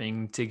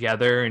morphing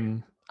together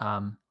and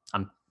I'm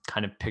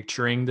kind of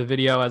picturing the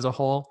video as a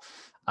whole,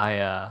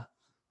 I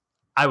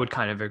would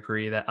kind of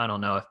agree that I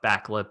don't know if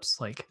backlips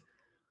like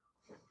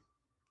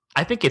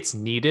I think it's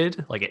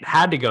needed. Like it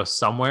had to go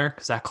somewhere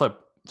because that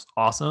clip is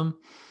awesome,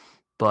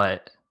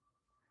 but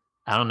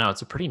I don't know.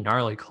 It's a pretty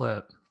gnarly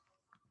clip,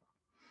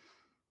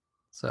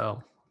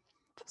 so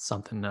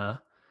something to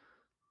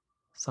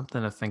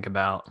something to think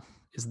about.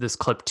 Is this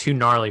clip too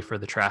gnarly for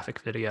the traffic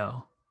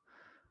video?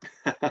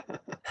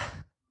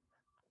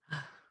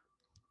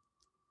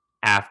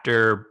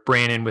 After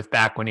Brandon with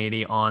back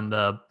 180 on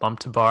the bump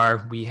to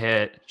bar, we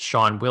hit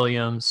Sean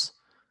Williams.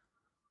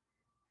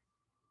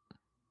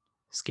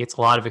 Skates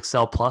a lot of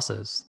Excel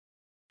pluses.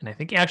 And I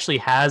think he actually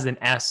has an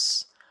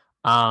S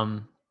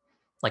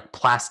like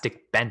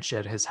plastic bench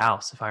at his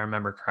house, if I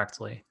remember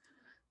correctly.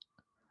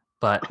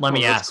 But let Oh,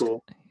 me that's ask.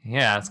 cool.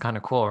 Yeah, it's kind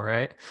of cool,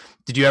 right?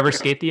 Did you ever Yeah.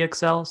 skate the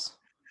Excels?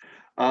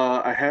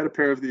 I had a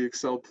pair of the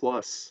Excel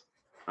Plus.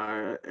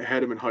 I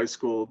had them in high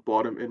school,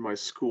 bought them in my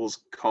school's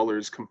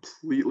colors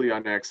completely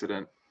on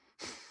accident.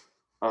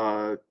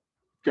 Uh,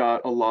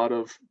 got a lot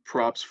of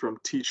props from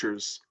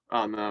teachers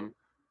on them,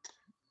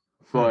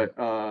 Hmm.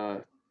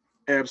 but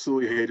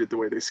absolutely hated the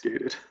way they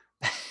skated.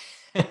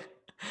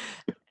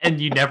 And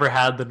you never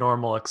had the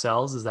normal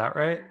Excels, is that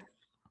right?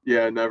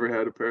 Yeah, I never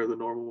had a pair of the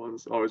normal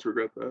ones. Always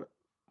regret that.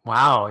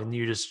 Wow, and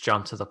you just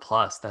jumped to the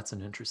plus. That's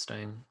an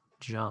interesting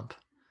jump.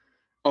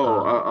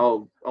 Oh,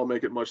 Um, I'll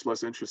make it much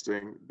less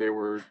interesting. They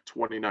were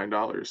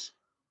 $29.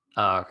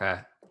 oh, okay.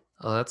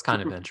 Well, that's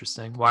kind of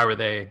interesting. Why were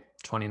they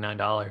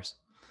 $29?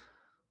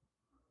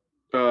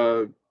 uh,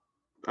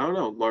 I don't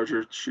know.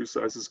 Larger shoe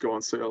sizes go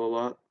on sale a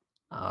lot.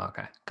 Oh,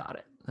 okay. Got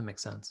it. That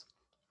makes sense.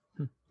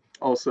 Hmm.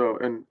 Also,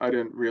 and I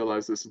didn't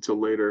realize this until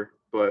later,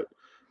 but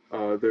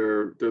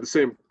they're the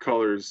same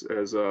colors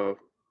as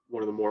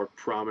one of the more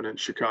prominent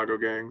Chicago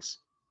gangs.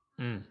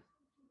 Mm.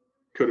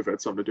 Could have had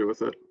something to do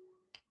with it.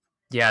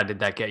 Yeah, did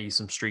that get you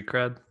some street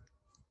cred?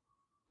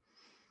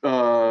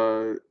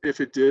 If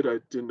it did, I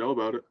didn't know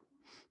about it.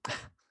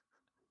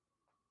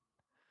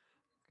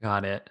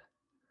 Got it.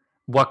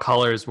 What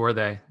colors were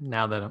they?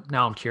 Now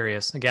I'm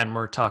curious. Again,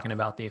 we're talking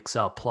about the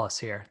Excel Plus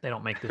here. They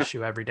don't make this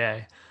shoe every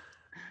day.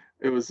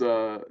 It was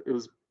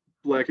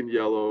black and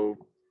yellow,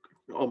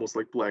 almost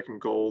like black and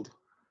gold.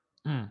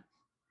 Mm.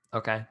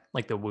 Okay,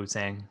 like the Wu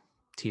Tang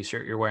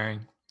T-shirt you're wearing.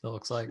 It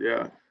looks like.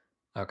 Yeah,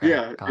 Okay,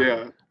 yeah, got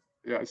yeah,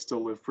 yeah. I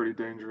still live pretty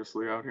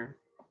dangerously out here.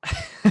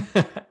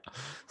 it.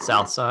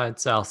 South side,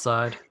 South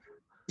side.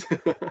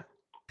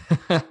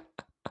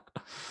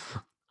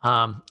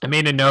 I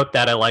made a note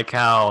that I like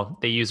how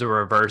they use a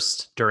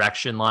reversed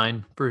direction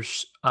line for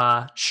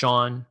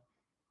Sean,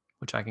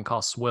 which I can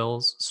call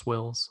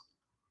swills.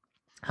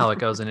 How it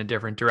goes in a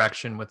different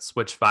direction with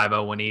switch 50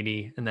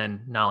 180 and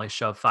then nollie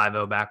shove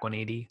 50 back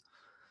 180.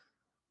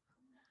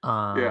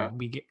 Yeah,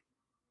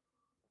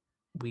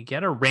 We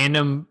get a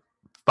random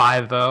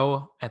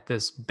 50 at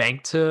this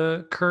bank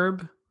to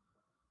curb.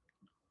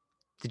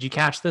 Did you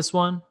catch this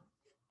one?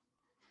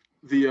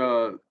 the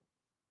uh,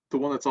 the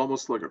one that's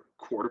almost like a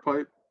quarter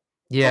pipe up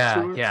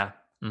Yeah, to it. yeah.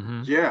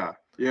 Mm-hmm. Yeah,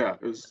 yeah.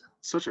 It was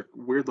such a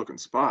weird looking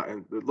spot,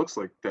 and it looks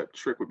like that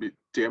trick would be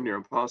damn near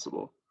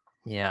impossible.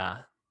 Yeah.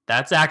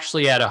 That's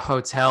actually at a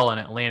hotel in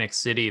Atlantic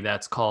City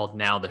that's called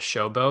now the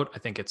Showboat. I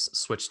think it's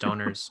switched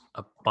owners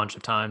a bunch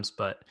of times,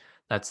 but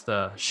that's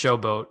the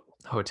Showboat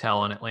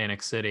Hotel in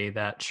Atlantic City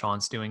that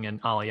Sean's doing an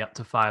Ollie up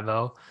to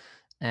 50.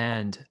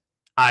 And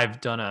I've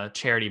done a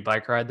charity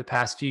bike ride the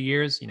past few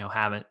years,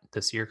 haven't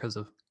this year because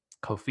of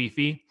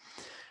Kofifi,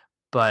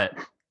 but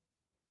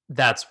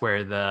that's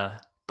where the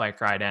bike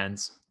ride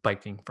ends,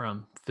 biking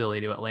from Philly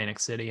to Atlantic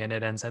City, and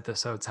it ends at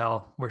this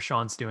hotel where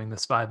Sean's doing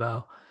this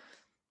 50.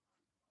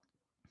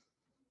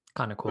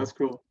 Kind of That's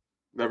cool. cool.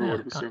 Never would Yeah,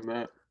 have assumed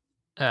that.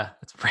 yeah,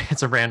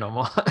 it's a random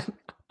one.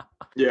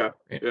 Yeah,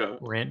 yeah.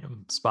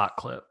 Random spot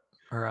clip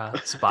or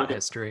spot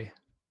history.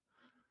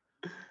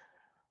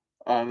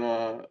 On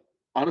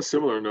on a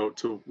similar note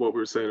to what we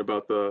were saying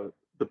about the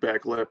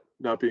back lip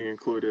not being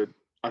included,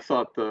 I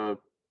thought the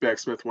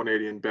backsmith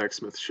 180 and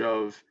backsmith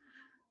shove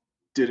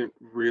didn't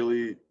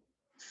really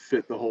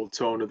fit the whole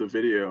tone of the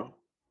video.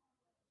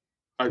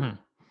 I Hmm.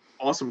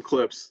 awesome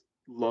clips.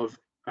 Love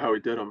how he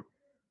did them,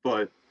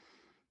 but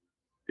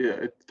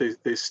yeah,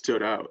 they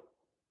stood out,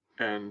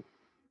 and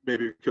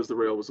maybe because the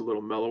rail was a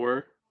little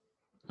mellower,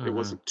 it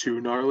wasn't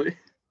too gnarly.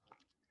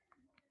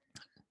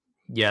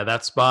 Yeah,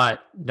 that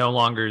spot no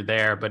longer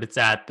there, but it's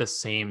at the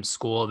same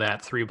school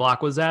that 3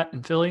 Block was at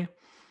in Philly.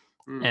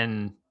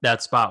 And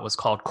that spot was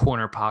called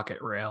Corner Pocket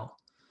Rail.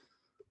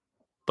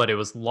 But it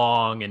was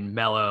long and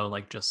mellow,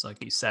 like just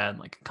like you said,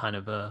 like kind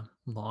of a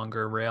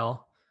longer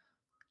rail.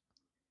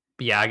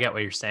 But yeah, I get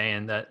what you're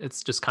saying, that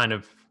it's just kind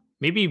of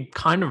maybe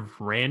kind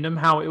of random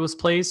how it was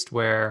placed,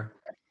 where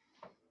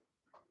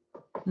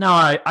no,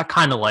 I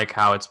kind of like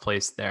how it's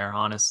placed there,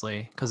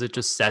 honestly, because it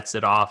just sets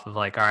it off of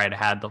like, all right, I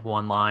had the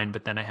one line,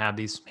 but then I have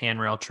these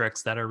handrail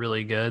tricks that are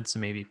really good, so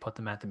maybe put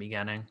them at the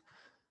beginning.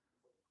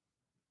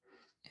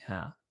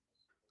 Yeah.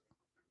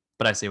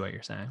 But I see what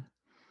you're saying.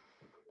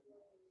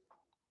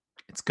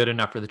 It's good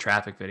enough for the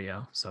traffic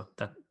video, so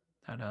that's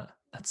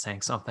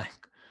saying something.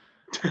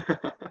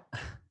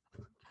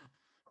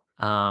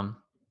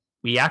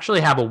 We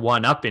actually have a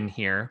 1-up in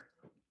here.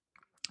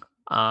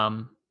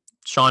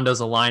 Sean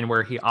does a line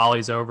where he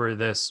ollies over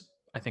this,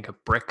 I think, a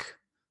brick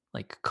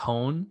like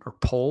cone or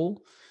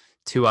pole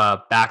to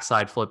a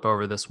backside flip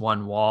over this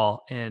one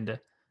wall. And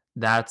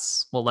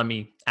that's, well, let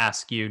me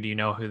ask you, do you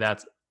know who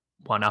that's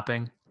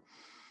 1-upping?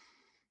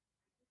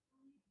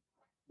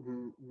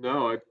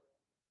 No, I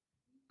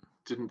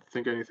didn't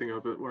think anything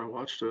of it when I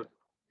watched it.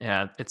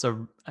 Yeah, it's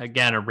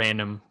again a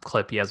random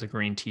clip. He has a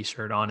green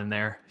t-shirt on in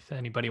there if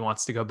anybody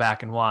wants to go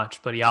back and watch.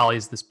 But he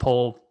ollies this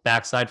pole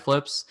backside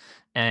flips,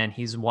 and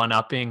he's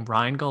 1-upping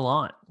Ryan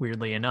Gallant,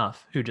 weirdly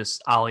enough, who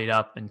just ollied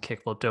up and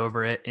kickflipped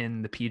over it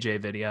in the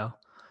PJ video.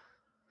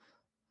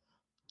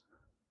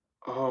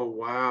 Oh,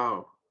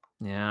 wow.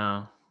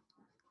 Yeah.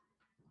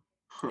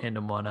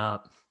 Random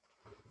 1-up.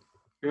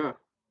 Yeah.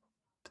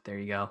 But there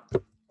you go.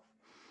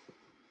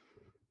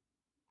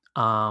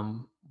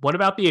 What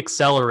about the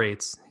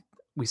accelerates?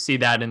 We see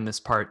that in this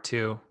part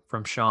too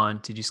from Sean.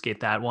 Did you skate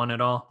that one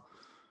at all?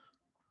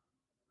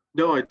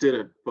 No, I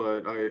didn't,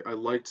 but I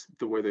liked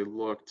the way they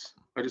looked.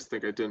 I just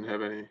think I didn't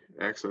have any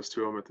access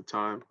to them at the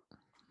time.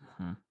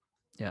 Mm-hmm.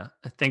 Yeah,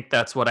 I think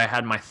that's what I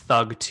had my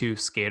Thug 2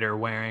 skater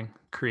wearing.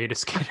 Creative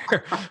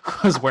Skater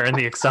was wearing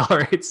the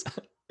accelerates,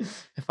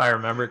 if I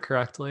remember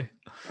correctly.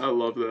 I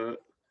love that.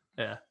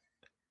 Yeah.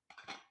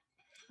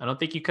 I don't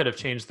think you could have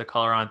changed the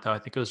color on it, though. I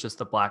think it was just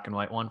the black and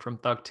white one from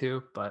Thug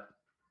 2, but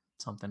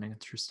something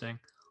interesting.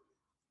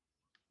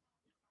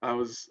 I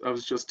was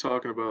just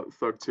talking about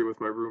Thug 2 with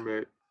my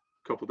roommate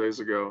a couple days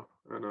ago,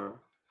 and that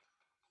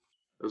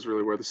was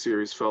really where the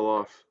series fell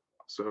off.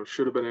 So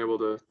should have been able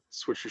to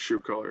switch your shoe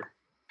color.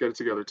 Get it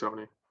together,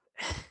 Tony.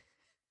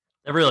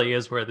 It really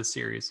is where the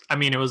series. I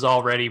mean, it was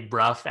already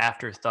rough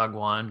after Thug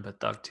 1, but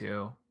Thug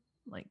 2,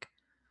 like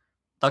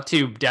Thug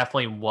 2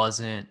 definitely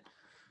wasn't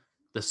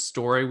the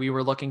story we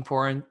were looking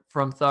for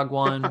from Thug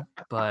 1,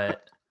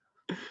 but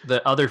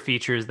the other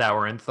features that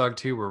were in Thug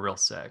 2 were real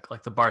sick.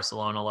 Like the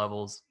Barcelona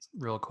levels,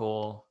 real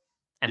cool.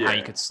 And how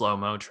you could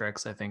slow-mo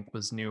tricks, I think,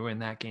 was new in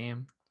that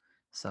game.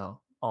 So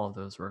all of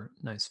those were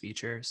nice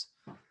features.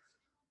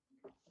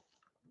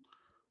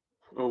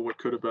 Oh, what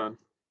could have been.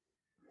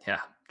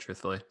 Yeah,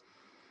 truthfully.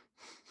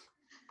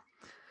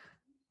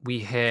 We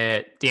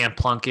hit Dan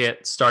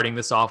Plunkett starting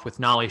this off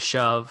with Nollie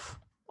Shove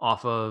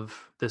off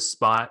of this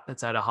spot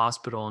that's at a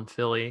hospital in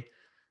Philly,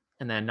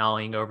 and then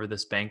nollieing over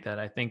this bank that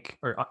I think,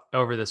 or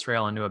over this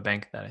rail into a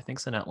bank that I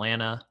think's in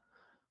Atlanta.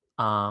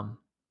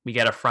 We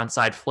get a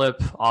frontside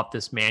flip off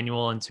this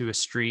manual into a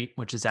street,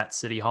 which is at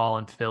City Hall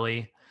in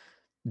Philly.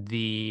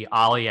 The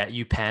ollie at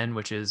UPenn,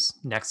 which is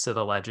next to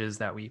the ledges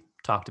that we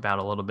talked about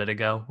a little bit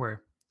ago,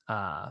 where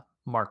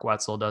Mark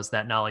Wetzel does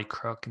that nollie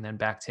crook and then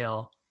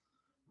backtail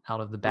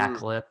out of the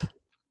back lip.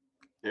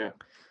 Yeah.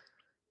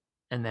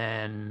 And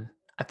then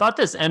I thought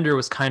this ender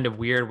was kind of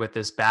weird with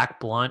this back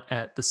blunt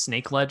at the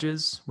Snake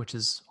Ledges, which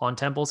is on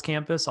Temple's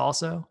campus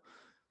also.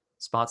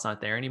 Spot's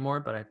not there anymore,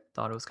 but I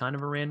thought it was kind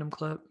of a random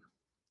clip.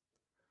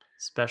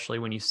 Especially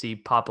when you see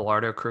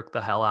Papalardo crook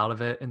the hell out of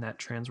it in that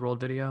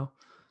Transworld video.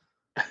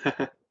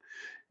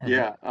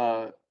 Yeah.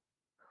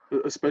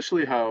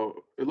 Especially how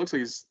it looks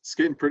like he's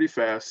skating pretty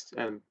fast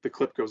and the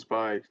clip goes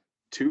by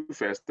too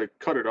fast. They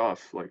cut it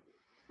off like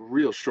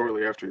real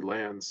shortly after he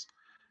lands.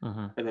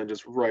 And then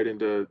just right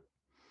into,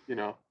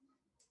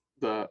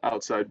 the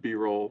outside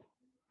B-roll.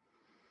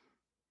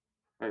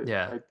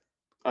 I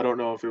don't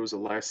know if it was a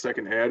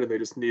last-second ad and they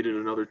just needed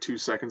another 2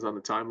 seconds on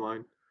the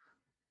timeline.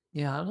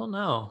 Yeah, I don't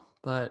know.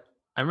 But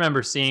I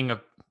remember seeing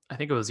I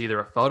think it was either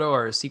a photo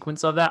or a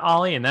sequence of that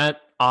ollie, and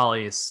that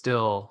ollie is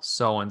still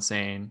so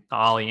insane. The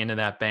ollie into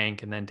that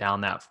bank and then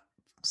down that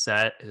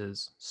set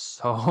is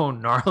so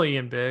gnarly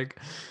and big.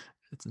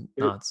 It's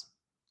nuts.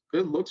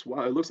 It looks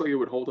wild. It looks like it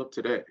would hold up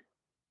today.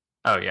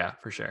 Oh, yeah,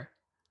 for sure.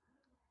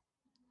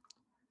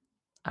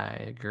 I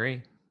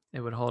agree.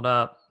 It would hold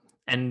up.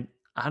 And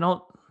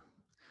I'm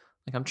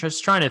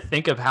just trying to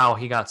think of how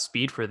he got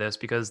speed for this,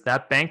 because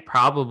that bank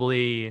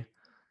probably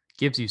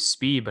gives you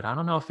speed, but I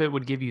don't know if it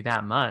would give you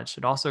that much.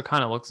 It also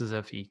kind of looks as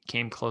if he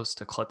came close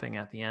to clipping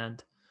at the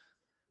end.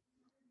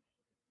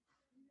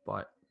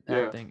 but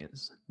that thing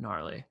is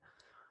gnarly.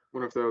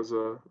 Wonder if that was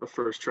a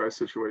first try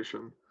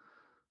situation.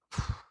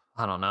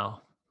 I don't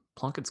know.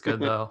 Plunkett's good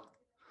though.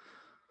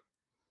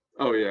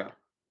 Oh yeah.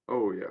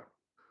 Oh yeah.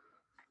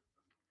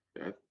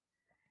 Yeah.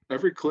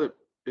 Every clip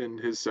in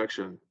his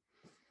section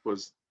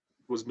was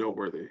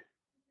noteworthy.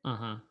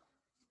 Mm-hmm.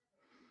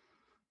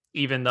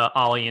 Even the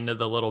ollie into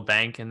the little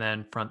bank and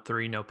then front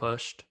three no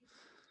pushed.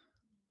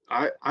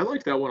 I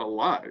like that one a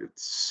lot.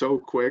 It's so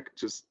quick,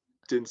 just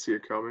didn't see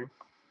it coming.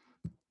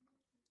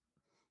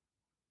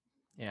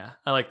 Yeah,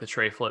 I like the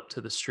tray flip to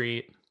the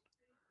street.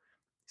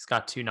 He's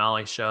got 2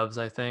 nollie shoves,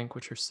 I think,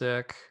 which are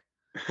sick.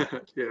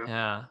 Yeah.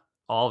 Yeah,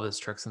 all of his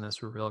tricks in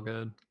this were real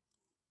good.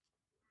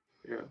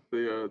 Yeah.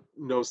 The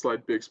no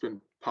slide big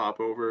spin pop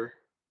over.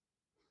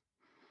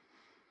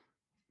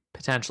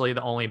 Potentially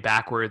the only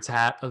backwards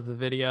hat of the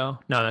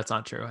video. No, that's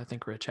not true. I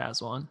think Rich has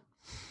one.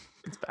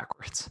 It's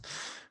backwards.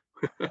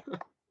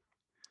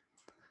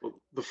 Well,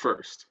 the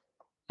first.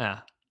 Yeah,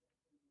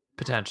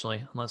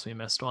 potentially, unless we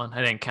missed one.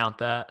 I didn't count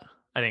that.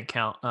 I didn't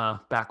count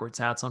backwards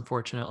hats,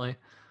 unfortunately.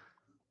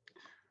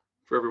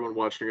 For everyone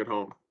watching at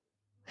home,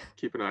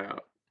 keep an eye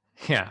out.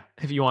 Yeah,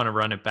 if you want to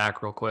run it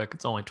back real quick,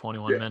 it's only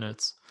 21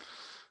 minutes.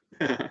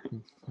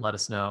 Let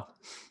us know.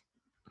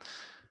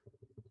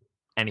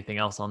 Anything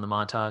else on the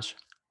montage?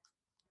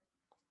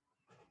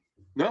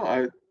 No,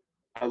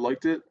 I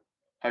liked it.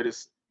 I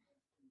just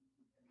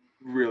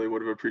really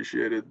would have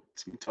appreciated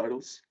some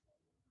titles.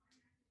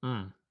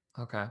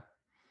 Okay.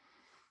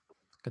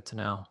 Good to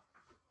know.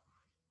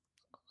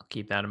 I'll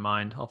keep that in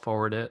mind. I'll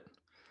forward it.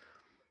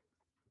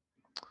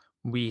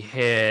 We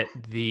hit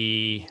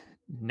the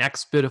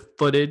next bit of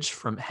footage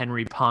from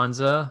Henry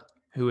Ponza,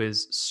 who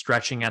is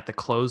stretching at the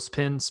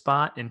clothespin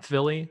spot in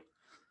Philly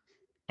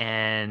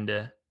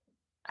and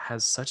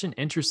has such an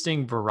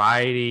interesting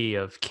variety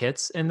of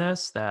kits in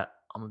this that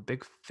I'm a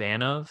big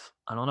fan of.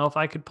 I don't know if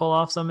I could pull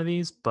off some of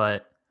these,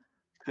 but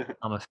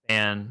I'm a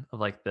fan of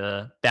like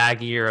the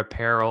baggier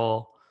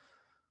apparel.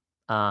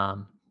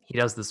 He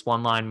does this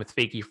one line with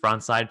fakie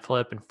frontside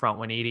flip and front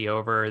 180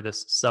 over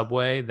this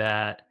subway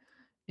that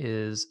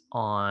is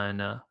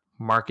on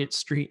Market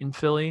Street in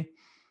Philly,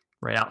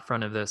 right out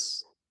front of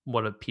this,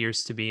 what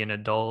appears to be an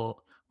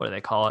adult, what do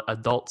they call it?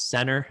 Adult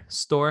center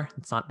store.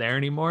 It's not there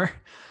anymore.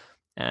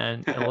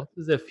 And it looks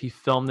as if he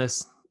filmed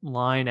this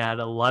line at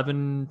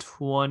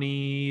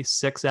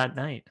 11:26 at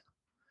night,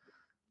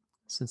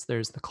 since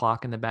there's the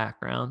clock in the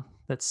background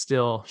that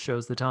still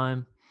shows the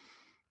time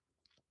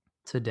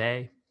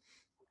today.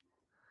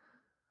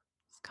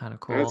 It's kind of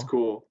cool. That's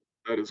cool.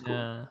 That is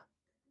cool.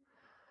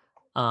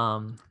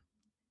 Yeah.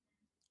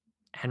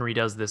 Henry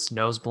does this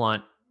nose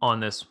blunt on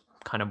this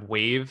kind of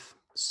wave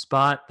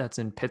spot that's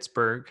in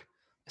Pittsburgh.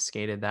 I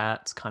skated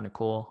that. It's kind of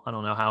cool. I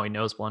don't know how he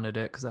nose blunted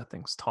it because that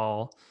thing's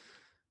tall,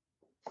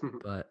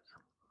 but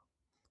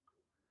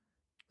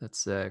that's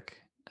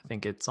sick. I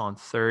think it's on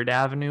 3rd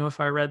Avenue if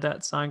I read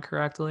that sign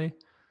correctly.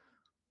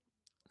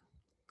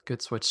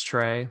 Good switch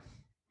tray.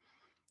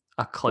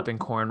 A clip in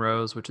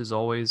cornrows, which is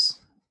always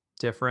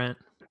different.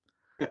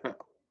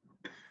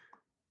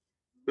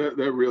 that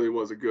really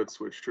was a good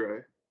switch tray.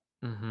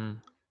 Mm-hmm.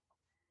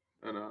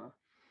 And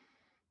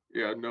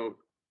yeah, note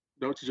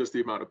to just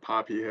the amount of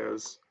pop he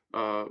has.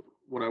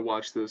 When I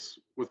watched this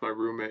with my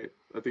roommate,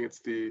 I think it's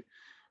the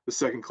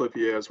second clip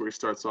he has where he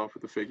starts off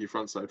with the fakie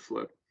frontside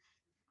flip.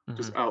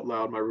 Just out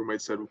loud, my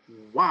roommate said,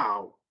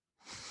 "Wow!"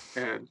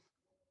 And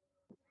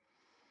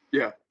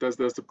yeah, that's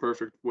the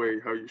perfect way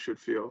how you should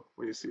feel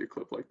when you see a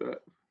clip like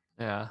that.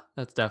 Yeah,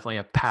 that's definitely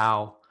a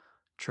pow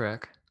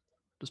trick.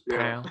 Just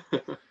pow. Yeah.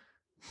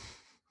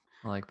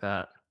 I like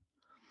that.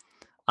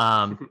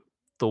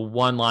 The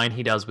one line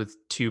he does with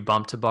 2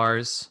 bump to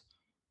bars,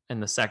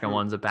 and the second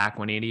one's a back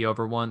 180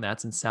 over one.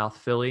 That's in South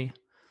Philly.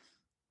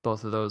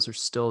 Both of those are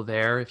still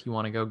there if you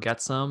want to go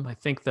get some. I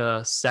think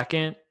the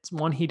second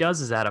one he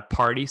does is at a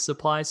party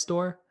supply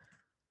store.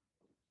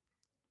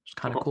 It's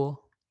kind of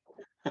cool.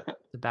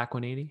 The back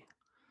 180.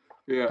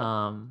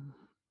 Yeah.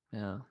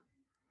 Yeah.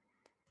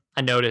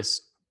 I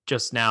noticed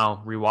just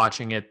now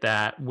rewatching it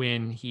that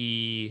when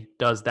he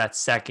does that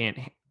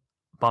second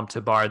bump to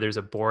bar, there's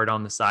a board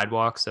on the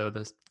sidewalk. So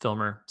the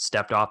filmer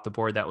stepped off the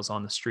board that was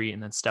on the street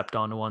and then stepped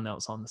onto one that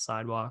was on the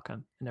sidewalk. I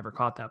never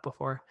caught that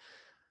before.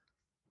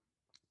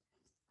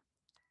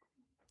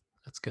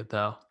 That's good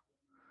though.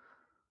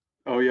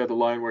 Oh yeah, the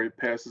line where he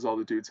passes all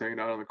the dudes hanging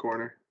out on the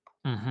corner.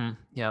 Mm-hmm.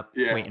 Yep.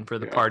 Yeah. Waiting for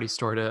the party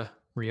store to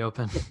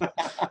reopen.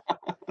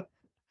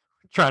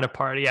 Try to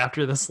party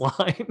after this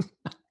line.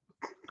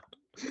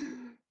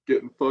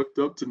 Getting fucked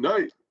up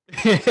tonight.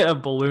 Yeah,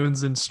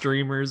 balloons and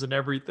streamers and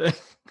everything.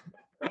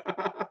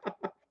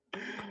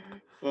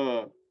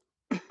 Yeah,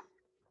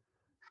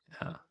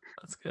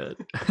 that's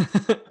good.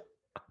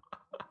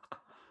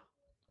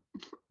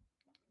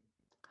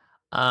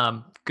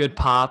 Good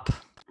pop.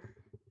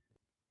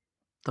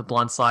 The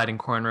blunt slide and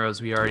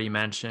cornrows we already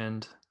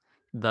mentioned.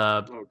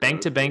 The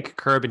bank-to-bank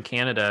curb in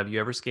Canada. Have you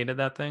ever skated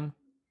that thing?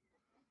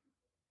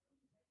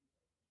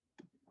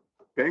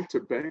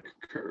 Bank-to-bank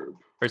curb.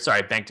 Or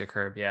sorry, bank to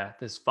curb. Yeah,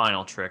 this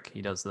final trick.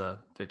 He does the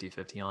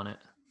 50-50 on it.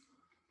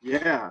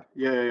 Yeah,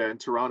 in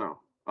Toronto.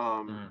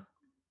 Mm.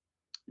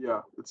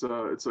 Yeah, it's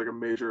like a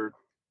major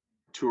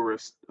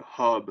tourist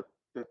hub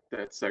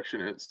that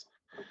section is.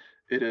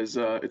 It is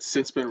it's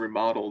since been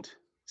remodeled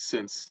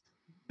since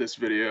this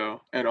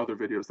video and other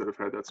videos that have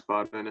had that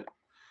spot in it.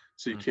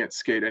 So you Mm. can't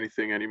skate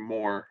anything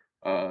anymore.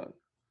 The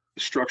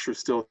structure is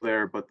still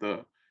there, but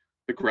the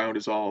ground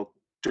is all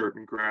dirt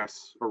and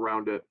grass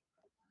around it.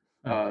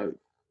 Mm. Uh,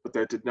 but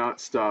that did not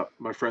stop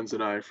my friends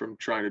and I from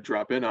trying to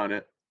drop in on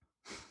it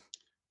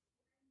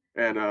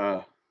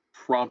and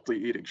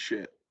promptly eating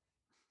shit.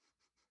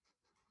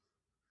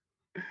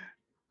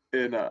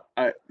 And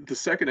the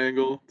second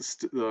angle,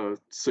 the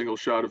single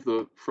shot of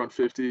the front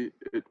 50,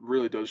 it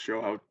really does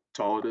show how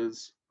tall it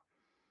is.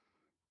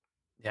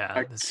 Yeah,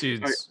 I the I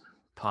suits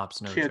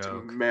pops no can't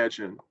joke.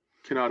 imagine,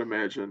 cannot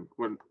imagine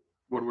when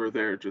we're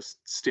there just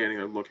standing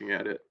there looking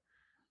at it.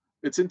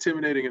 It's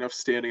intimidating enough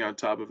standing on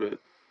top of it,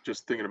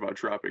 just thinking about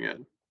dropping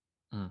in.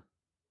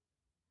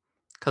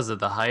 Because of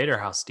the height or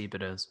how steep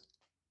it is?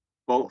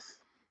 Both,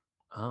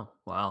 Oh,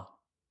 wow.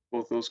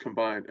 both those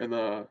combined, and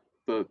the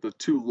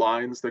two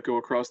lines that go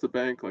across the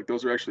bank, like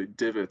those are actually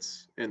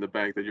divots in the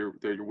bank that your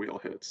wheel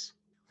hits.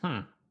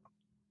 Hmm.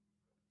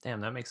 Damn,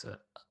 that makes it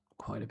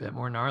quite a bit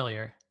more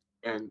gnarlier.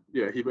 And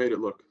yeah, he made it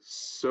look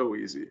so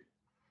easy,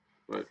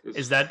 but as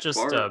Is that just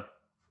far a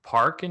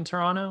park in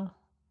Toronto?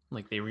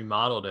 Like they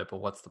remodeled it,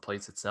 but what's the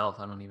place itself?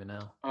 I don't even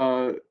know.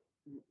 uh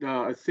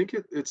I think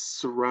it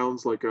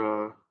surrounds like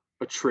a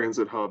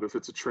transit hub. If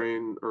it's a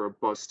train or a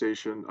bus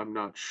station, I'm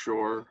not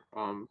sure.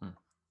 Hmm.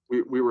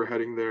 We were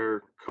heading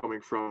there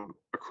coming from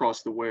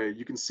across the way.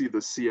 You can see the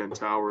CN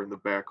Tower in the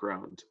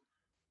background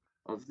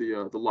of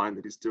the line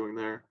that he's doing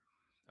there,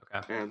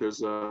 Okay. and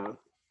there's a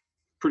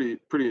pretty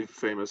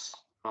famous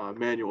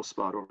manual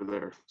spot over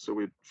there. So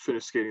we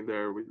finished skating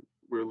there. We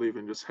were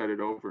leaving, just headed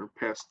over and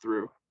passed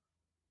through.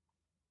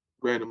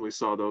 Randomly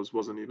saw those.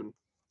 Wasn't even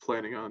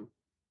planning on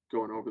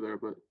going over there,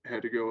 but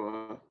had to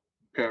go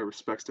pay our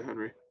respects to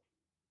Henry.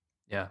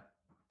 Yeah,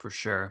 for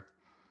sure.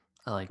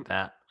 I like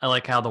that. I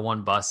like how the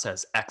one bus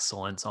says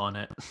excellence on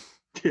it.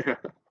 Yeah.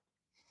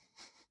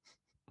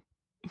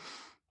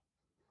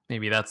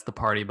 Maybe that's the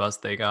party bus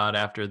they got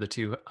after the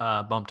two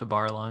bump to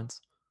bar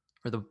lines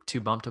or the two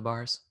bump to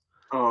bars.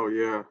 Oh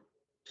yeah.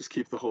 Just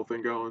keep the whole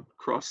thing going.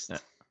 Yeah.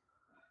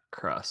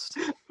 Crust.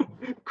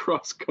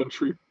 Cross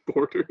country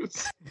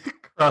borders.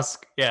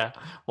 Crust. Yeah.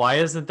 Why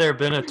hasn't there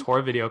been a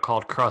tour video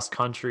called Cross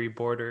Country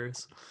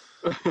Borders?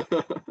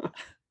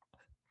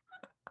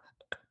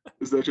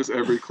 Is that just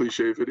every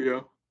cliche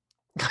video?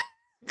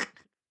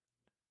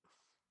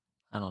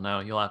 I don't know.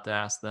 You'll have to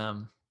ask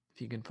them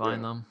if you can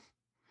find Yeah, them.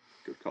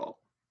 good call.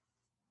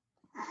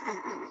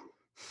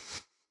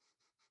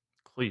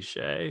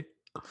 Cliche.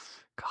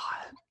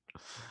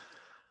 God.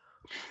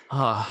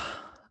 Uh,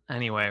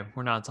 anyway,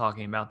 we're not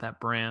talking about that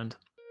brand.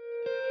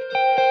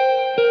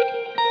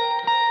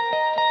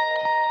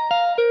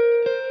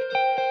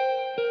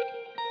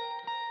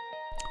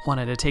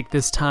 Wanted to take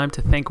this time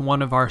to thank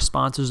one of our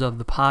sponsors of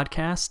the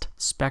podcast,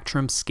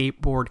 Spectrum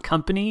Skateboard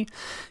Company.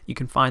 You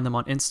can find them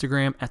on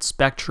Instagram at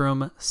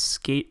Spectrum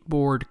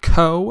Skateboard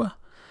Co.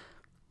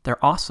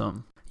 They're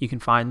awesome. You can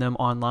find them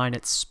online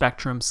at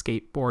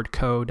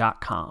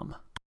spectrumskateboardco.com.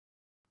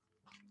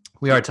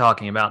 We are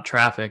talking about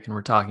traffic, and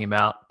we're talking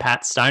about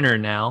Pat Steiner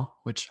now,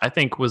 which I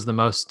think was the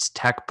most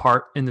tech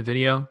part in the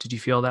video. Did you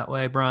feel that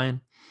way,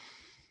 Brian?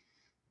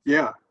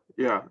 Yeah,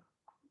 yeah,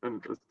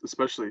 and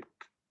especially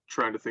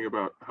trying to think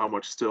about how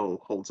much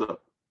still holds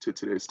up to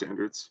today's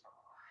standards.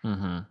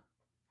 Mm-hmm.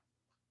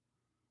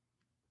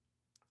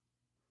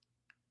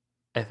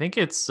 I think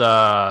it's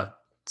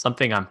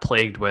something I'm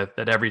plagued with,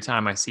 that every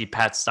time I see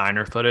Pat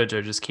Steiner footage,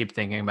 I just keep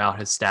thinking about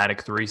his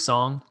Static 3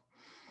 song.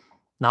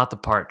 Not the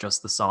part,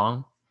 just the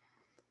song.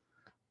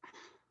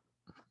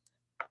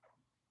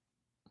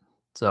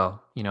 So,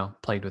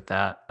 plagued with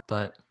that,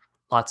 but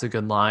lots of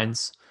good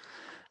lines.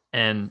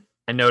 And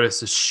I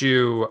noticed a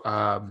shoe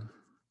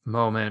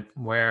moment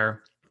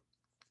where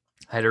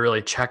I had to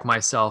really check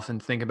myself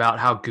and think about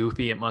how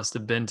goofy it must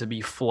have been to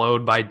be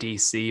flowed by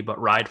DC, but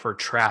ride for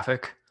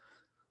traffic.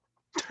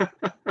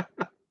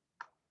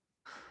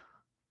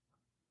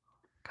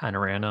 Kind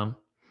of random.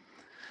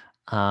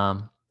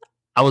 I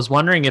was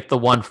wondering if the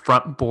one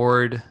front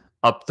board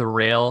up the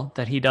rail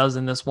that he does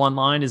in this one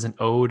line is an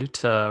ode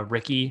to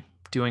Ricky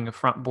doing a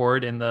front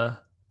board in the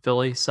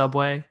Philly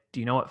subway. Do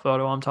you know what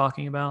photo I'm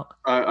talking about?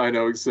 I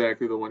know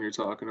exactly the one you're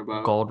talking The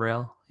about. gold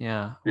rail.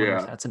 Yeah. I wonder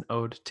if Yeah, that's an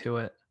ode to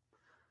it.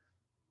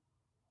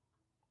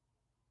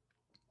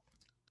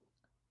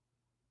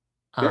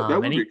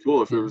 that would be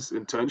cool if it Yeah. was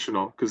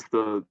intentional, because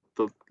the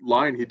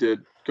line he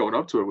did going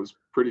up to it was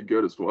pretty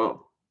good as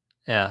well.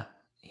 Yeah.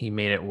 He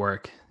made it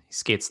work. He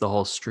skates the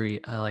whole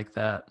street. I like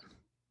that.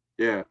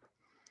 Yeah.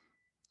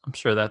 I'm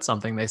sure that's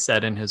something they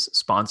said in his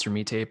sponsor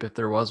me tape if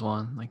there was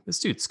one. Like, this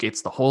dude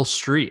skates the whole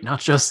street, not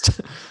just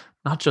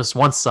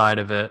one side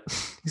of it.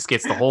 He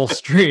skates the whole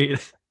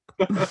street.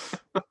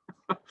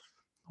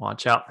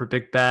 Watch out for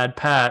Big Bad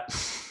Pat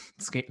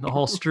skating the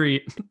whole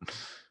street.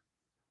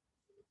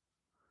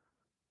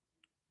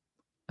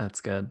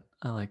 That's good.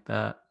 I like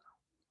that.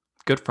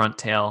 Good front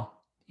tail.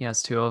 He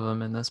has 2 of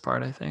them in this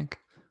part, I think.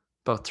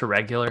 Both to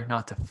regular,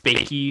 not to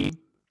fakey.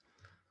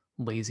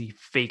 Lazy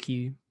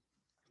fakey.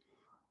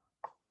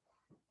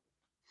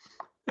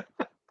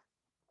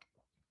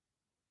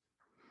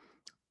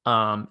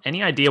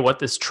 Any idea what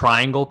this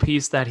triangle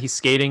piece that he's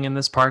skating in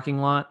this parking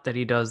lot that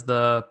he does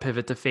the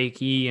pivot to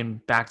fakie and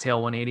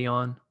backtail 180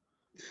 on?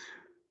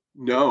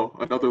 No,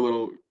 another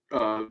little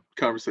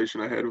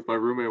conversation I had with my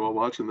roommate while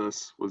watching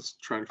this was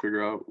trying to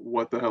figure out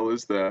what the hell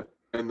is that,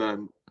 and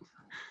then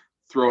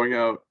throwing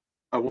out,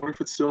 I wonder if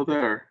it's still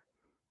there.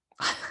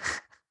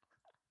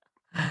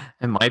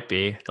 It might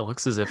be. It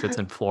looks as if it's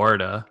in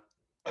Florida.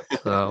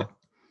 So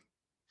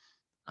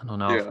I don't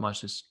know if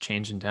much is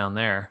changing down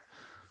there.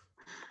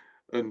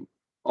 And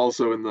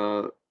also in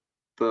the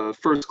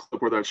first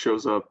clip where that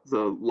shows up,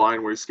 the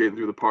line where he's skating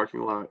through the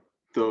parking lot,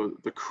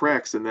 the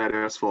cracks in that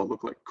asphalt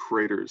look like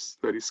craters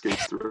that he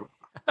skates through.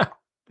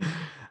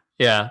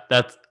 Yeah,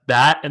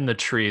 that and the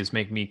trees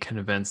make me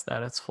convinced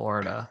that it's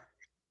Florida.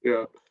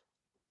 Yeah.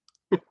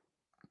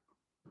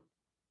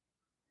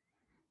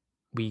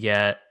 We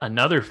get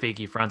another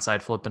fakie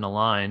frontside flip in a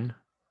line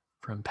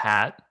from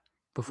Pat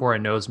before a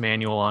nose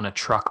manual on a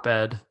truck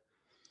bed.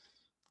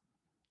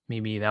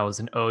 Maybe that was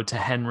an ode to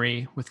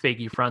Henry with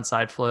fakie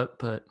frontside flip,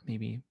 but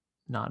maybe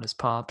not as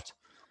popped.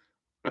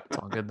 It's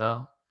all good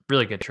though.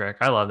 Really good trick.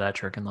 I love that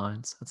trick in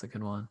lines. That's a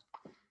good one.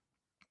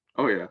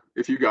 Oh yeah.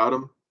 If you got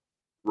him,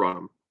 run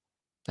him.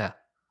 Yeah.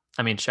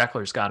 I mean,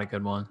 Sheckler's got a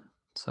good one.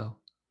 So.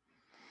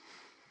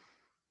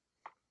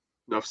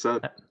 Enough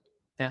said.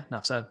 Yeah,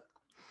 enough said.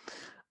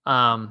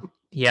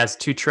 He has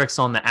 2 tricks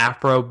on the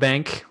Afro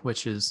Bank,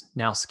 which is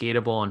now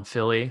skatable in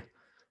Philly.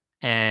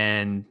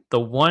 And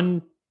the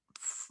one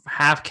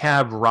half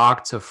cab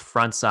rock to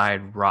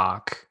frontside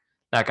rock,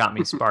 that got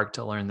me sparked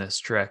to learn this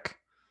trick.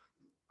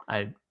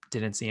 I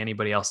didn't see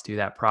anybody else do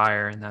that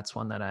prior, and that's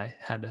one that I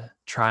had to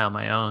try on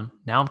my own.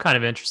 Now I'm kind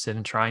of interested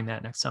in trying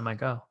that next time I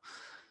go.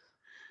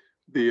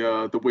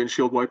 The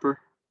windshield wiper.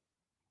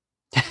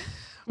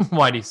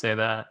 Why do you say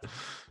that?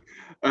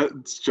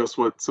 It's just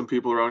what some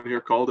people around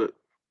here called it.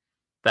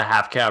 The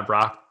half cab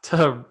rock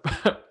to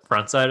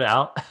frontside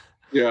out?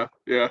 Yeah.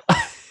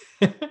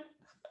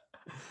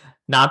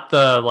 Not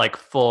the like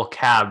full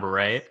cab,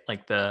 right?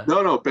 Like the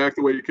No, back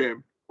the way you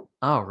came.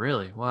 Oh,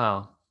 really?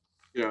 Wow.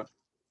 Yeah.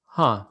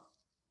 Huh.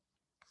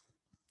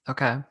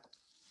 Okay.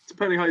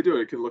 Depending how you do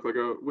it, it can look like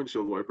a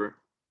windshield wiper.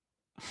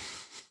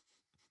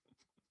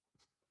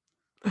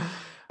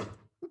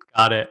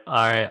 Got it.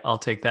 All right, I'll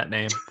take that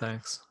name.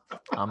 Thanks.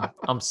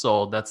 I'm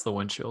sold. That's the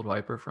windshield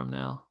wiper from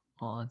now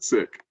on.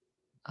 Sick.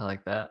 I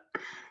like that.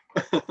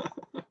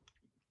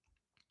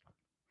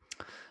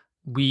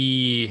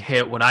 We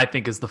hit what I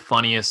think is the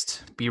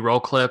funniest B-roll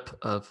clip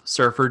of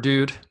Surfer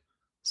Dude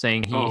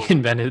saying he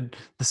invented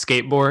the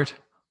skateboard.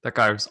 That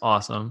guy was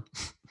awesome.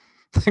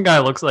 That guy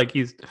looks like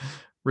he's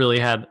really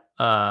had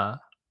a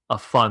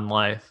fun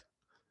life.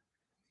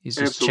 He's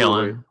just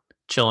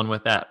chilling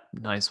with that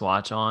nice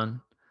watch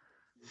on.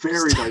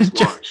 Very nice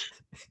watch.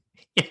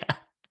 Yeah.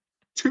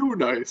 Too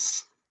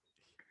nice.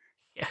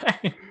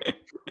 Yeah.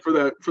 for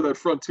that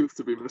front tooth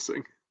to be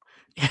missing.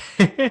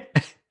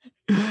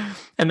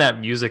 And that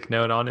music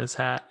note on his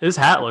hat. His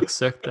hat looks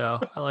sick though.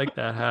 I like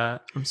that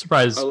hat. I'm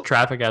surprised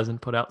Traffic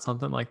hasn't put out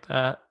something like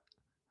that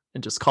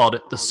and just called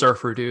it the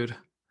Surfer Dude.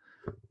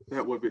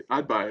 That would be.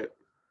 I'd buy it.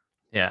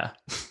 Yeah.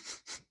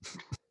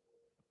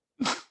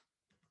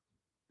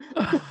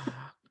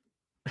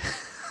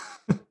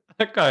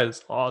 That guy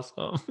is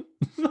awesome.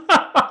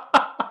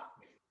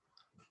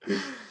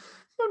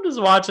 I'm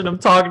just watching him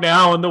talk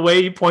now, and the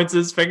way he points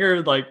his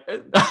finger, like,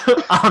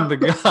 I'm the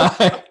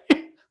guy.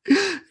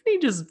 He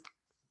just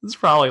is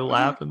probably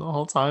laughing the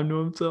whole time to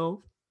himself.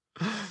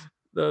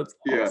 That's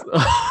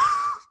awesome.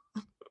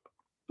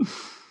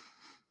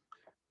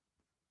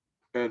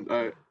 And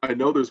I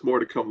know there's more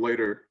to come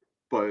later,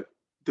 but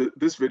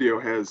this video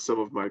has some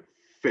of my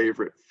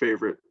favorite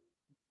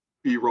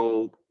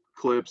B-roll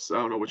clips. I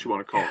don't know what you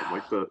want to call them,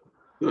 like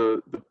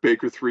the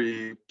Baker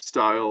 3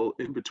 style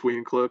in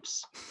between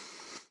clips.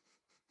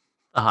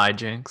 The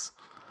hijinks.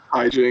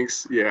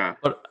 Hijinks, yeah.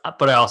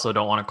 But I also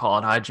don't want to call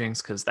it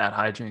hijinks because that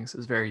hijinks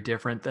is very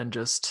different than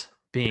just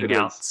being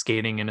out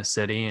skating in a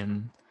city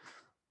and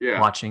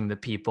watching the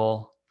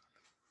people.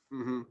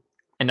 Mm-hmm.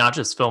 And not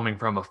just filming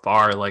from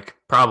afar, like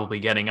probably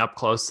getting up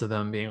close to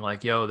them, being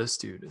like, yo, this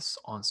dude is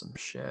on some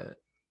shit.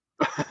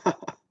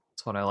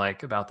 That's what I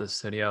like about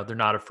this video. They're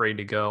not afraid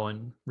to go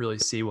and really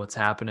see what's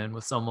happening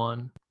with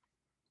someone.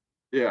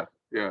 Yeah,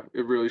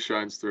 it really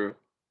shines through.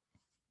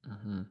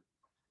 Mm-hmm.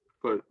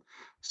 But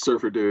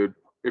Surfer Dude,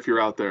 if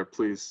you're out there,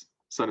 please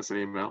send us an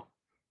email.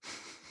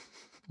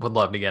 Would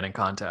love to get in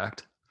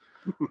contact.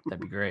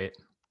 That'd be great.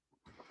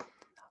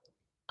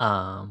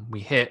 We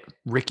hit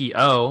Ricky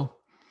O.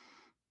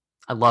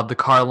 I love the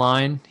car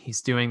line.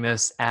 He's doing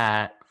this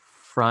at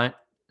Front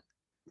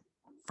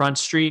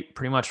Street,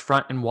 pretty much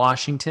front in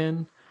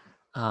Washington.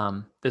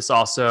 This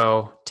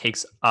also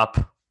takes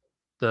up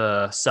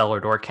the cellar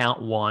door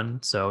count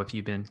 1. So if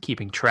you've been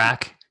keeping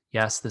track,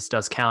 yes, this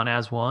does count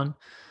as 1.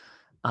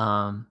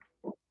 I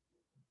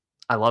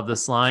love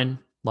this line.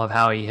 Love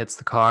how he hits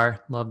the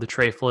car. Love the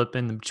tray flip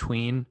in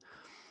between.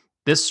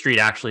 This street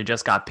actually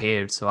just got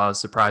paved, so I was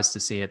surprised to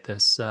see it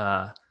this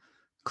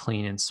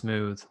clean and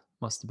smooth.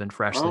 Must have been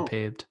freshly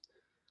paved.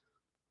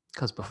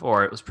 Because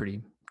before it was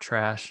pretty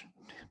trash.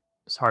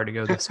 It's hard to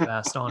go this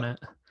fast on it.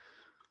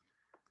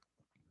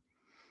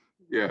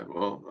 Yeah,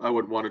 well, I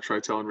wouldn't want to try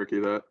telling Ricky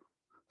that.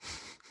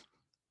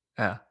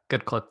 Yeah,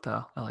 good clip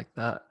though. I like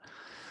that.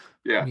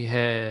 Yeah. We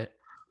hit,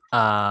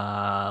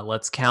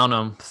 let's count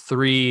them,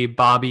 3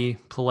 Bobby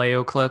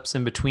Paleo clips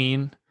in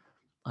between.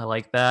 I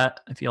like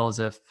that. I feel as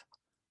if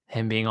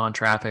him being on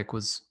traffic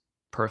was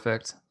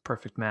perfect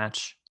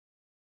match.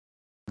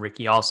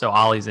 Ricky also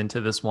ollies into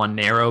this one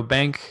narrow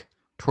bank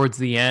towards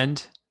the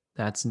end.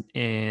 That's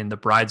in the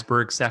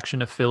Bridesburg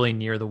section of Philly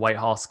near the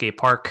Whitehall Skate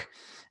Park.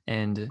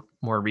 And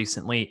more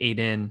recently,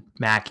 Aiden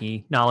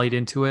Mackey nollied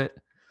into it.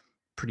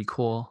 Pretty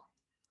cool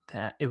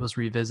that it was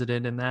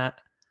revisited in that.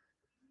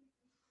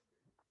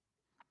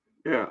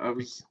 Yeah,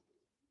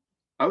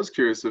 I was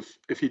curious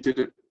if he did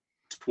it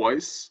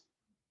twice,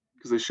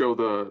 because they show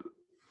the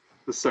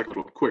second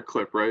little quick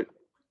clip, right?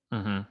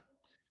 Mm-hmm.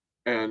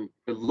 And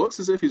it looks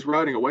as if he's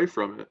riding away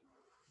from it,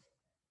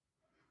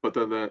 but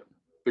then the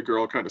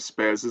girl kind of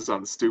spazzes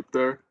on the stoop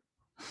there.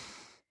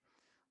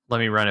 Let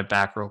me run it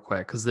back real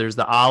quick, because there's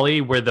the ollie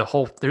where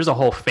there's a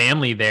whole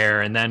family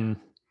there, and then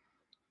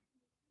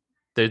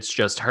it's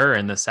just her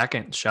in the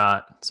second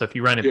shot. So if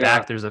you run it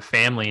back, there's a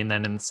family, and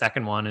then in the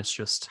second one, it's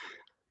just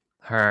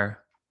her.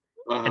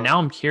 And now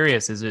I'm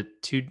curious, is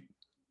it 2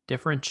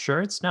 different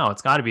shirts? No,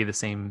 it's got to be the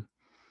same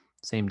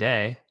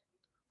day.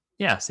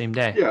 Yeah, same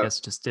day. Yeah, I guess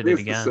just did it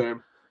again. The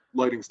same.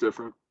 Lighting's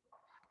different.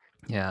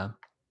 Yeah.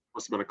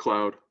 Must have been a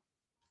cloud.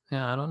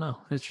 Yeah, I don't know.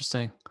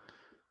 Interesting.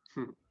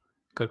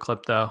 Good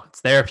clip though.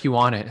 It's there if you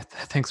want it.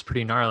 That thing's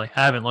pretty gnarly.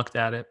 I haven't looked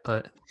at it,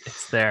 but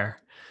it's there.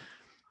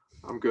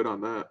 I'm good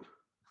on that.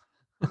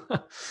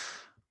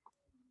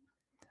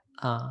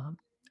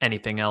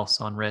 Anything else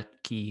on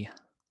Ricky?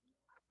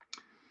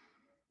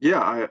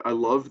 Yeah, I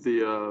love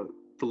the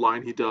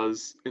line he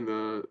does in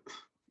the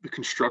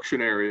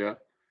construction area,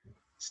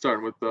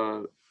 starting with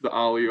the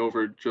ollie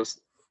over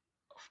just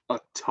a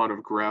ton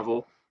of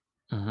gravel,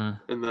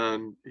 and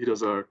then he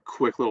does a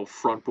quick little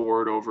front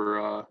board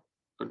over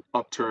an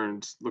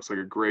upturned, looks like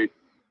a grate,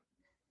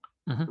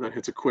 and then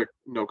hits a quick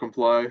no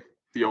comply,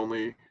 the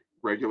only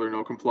regular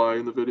no comply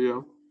in the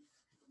video.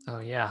 Oh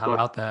yeah, how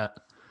about that?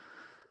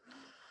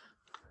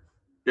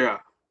 Yeah,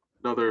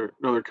 another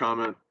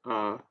comment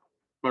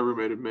my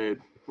roommate had made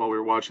while we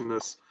were watching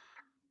this.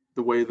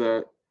 The way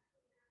that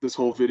this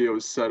whole video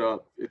is set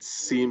up, it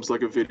seems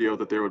like a video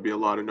that there would be a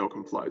lot of no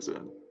complies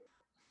in.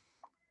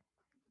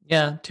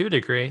 Yeah, to a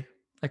degree,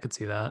 I could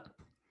see that.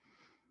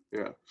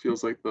 Yeah,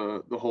 feels like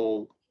the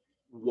whole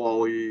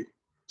Wally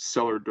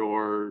cellar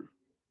door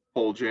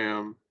pole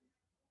jam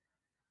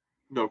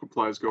no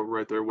complies go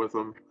right there with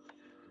them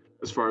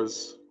as far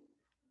as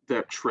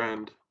that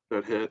trend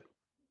that hit,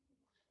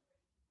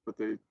 but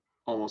they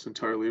almost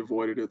entirely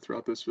avoided it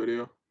throughout this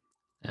video.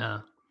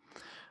 Yeah.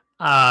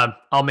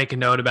 I'll make a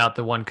note about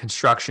the one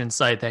construction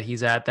site that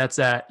he's at. That's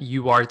at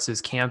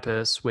UArts'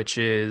 campus, which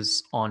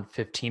is on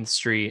 15th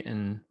Street.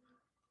 And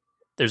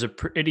there's a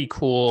pretty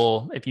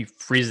cool, if you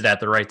freeze it at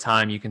the right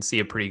time, you can see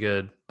a pretty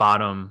good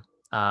bottom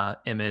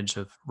image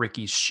of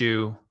Ricky's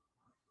shoe.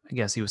 I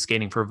guess he was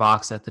skating for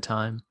Vox at the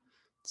time.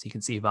 So you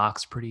can see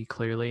Vox pretty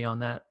clearly on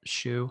that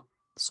shoe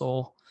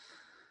sole.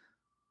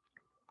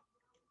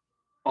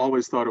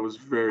 Always thought it was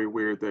very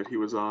weird that he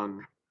was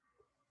on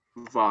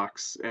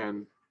Vox,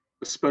 and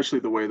especially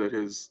the way that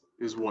his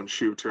one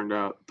shoe turned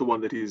out, the one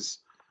that he's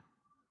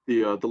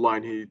the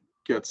line he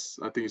gets,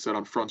 I think he said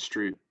on Front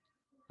Street,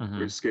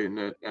 where he's skating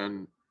it,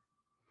 and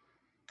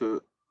I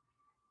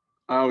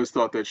always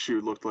thought that shoe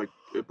looked like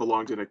it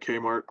belonged in a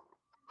Kmart.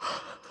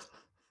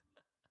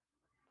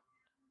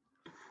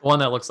 One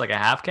that looks like a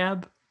half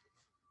cab?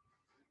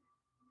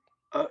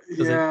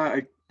 Yeah,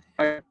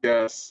 I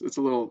guess it's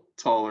a little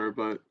taller,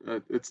 but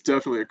it's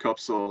definitely a cup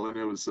sole, and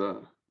it was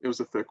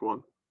a thick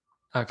one.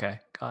 Okay,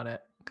 got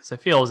it. Because I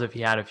feel as if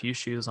he had a few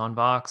shoes on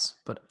Vox,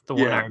 but the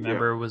one I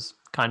remember was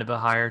kind of a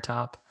higher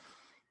top.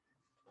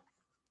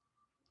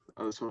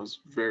 This one was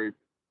very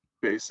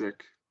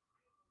basic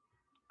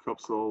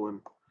cup sole,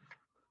 and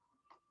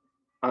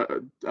I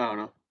don't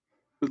know.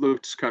 It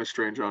looked kind of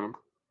strange on him.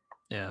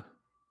 Yeah.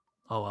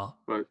 Oh well.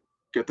 But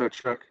get that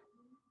check.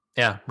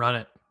 Yeah, run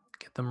it.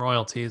 Get them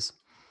royalties.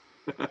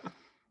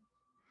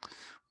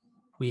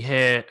 We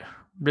hit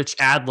Rich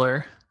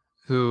Adler,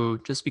 who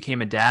just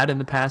became a dad in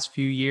the past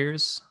few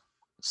years.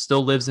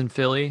 Still lives in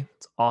Philly.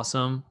 It's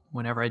awesome.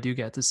 Whenever I do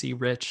get to see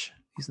Rich,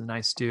 he's a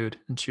nice dude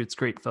and shoots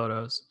great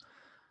photos.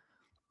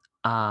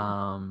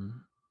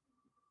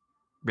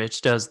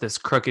 Rich does this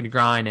crooked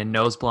grind and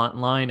nose blunt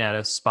line at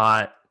a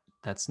spot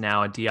that's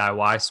now a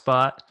DIY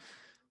spot.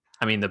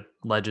 I mean, the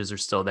ledges are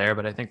still there,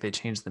 but I think they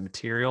changed the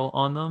material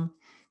on them.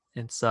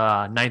 It's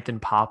 9th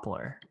and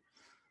Poplar.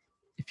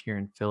 If you're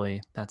in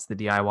Philly, that's the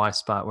DIY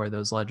spot where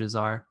those ledges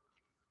are.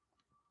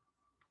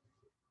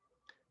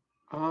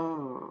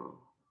 Oh,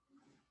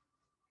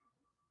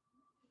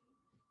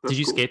 Did That's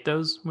you cool. skate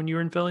those when you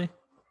were in Philly?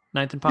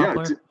 Ninth and Yeah,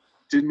 Poplar?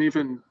 didn't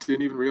even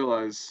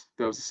realize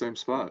that was the same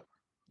spot.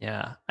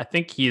 Yeah, I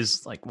think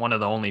he's like one of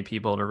the only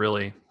people to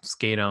really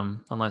skate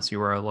them, unless you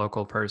were a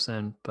local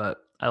person.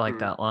 But I like Hmm.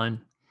 that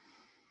line.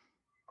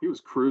 He was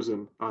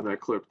cruising on that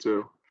clip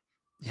too.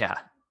 Yeah,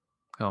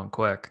 going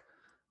quick.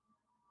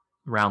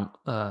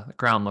 The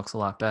ground looks a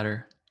lot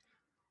better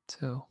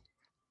too.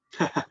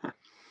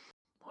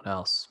 What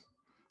else?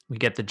 We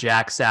get the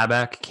Jack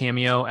Sabak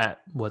cameo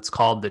at what's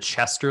called the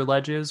Chester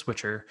Ledges,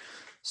 which are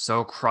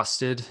so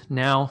crusted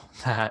now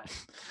that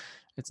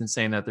it's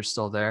insane that they're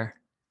still there.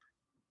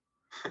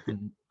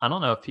 And I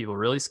don't know if people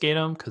really skate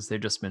them because they've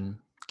just been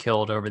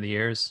killed over the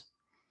years.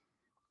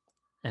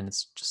 And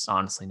it's just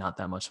honestly not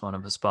that much fun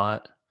of a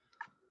spot.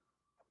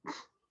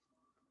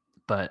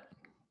 But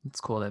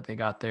it's cool that they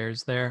got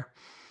theirs there.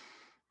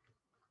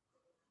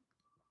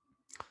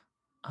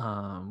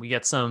 We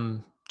get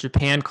some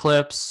Japan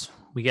clips.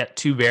 We get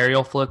 2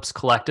 varial flips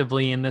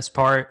collectively in this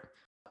part.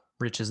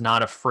 Rich is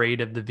not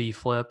afraid of the V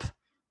flip.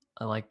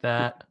 I like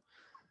that.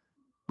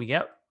 We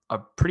get a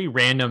pretty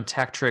random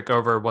tech trick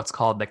over what's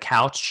called the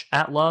couch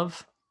at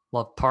Love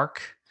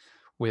Park,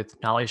 with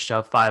Nollie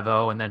shove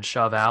 5-0 and then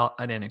shove out.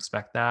 I didn't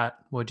expect that.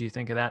 What do you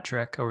think of that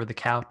trick over the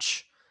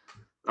couch?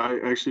 I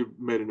actually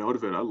made a note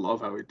of it. I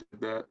love how he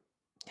did that.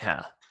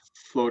 Yeah.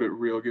 Float it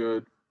real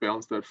good,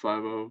 bounce that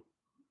 5-0,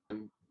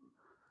 and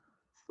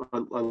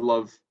I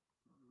love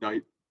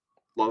night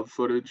love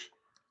footage.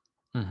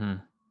 Mm-hmm.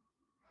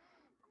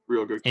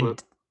 Real good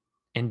clip.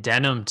 In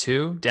Denim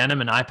too.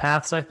 Denim and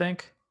iPaths, I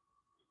think.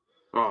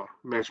 Oh,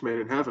 match made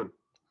in heaven.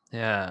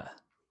 Yeah.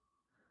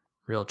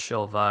 Real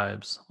chill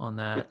vibes on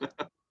that.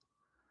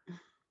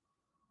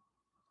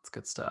 It's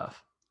good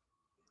stuff.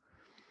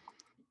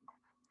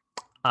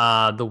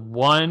 The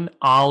one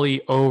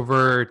ollie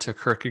over to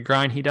crooked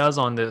grind he does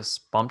on this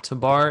bump to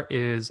bar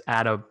is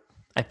at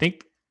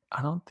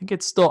I don't think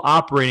it's still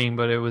operating,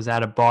 but it was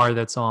at a bar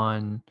that's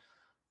on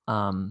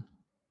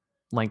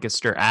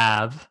Lancaster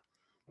Ave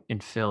in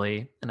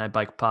Philly, and I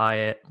bike by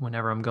it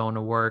whenever I'm going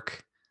to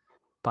work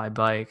by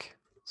bike.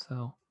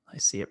 So I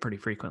see it pretty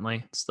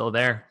frequently. It's still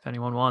there if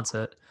anyone wants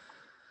it.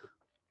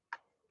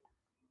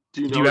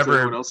 Do you Did know you has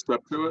anyone ever? else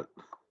stepped to it?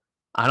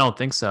 I don't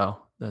think so.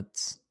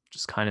 That's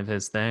just kind of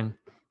his thing.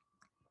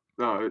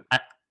 No, it I,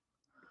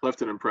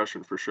 left an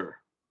impression for sure.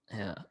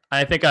 Yeah,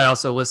 I think I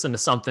also listened to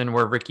something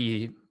where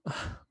Ricky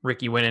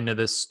went into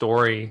this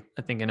story,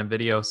 I think in a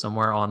video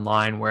somewhere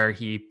online, where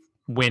he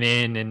went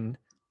in and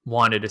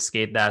wanted to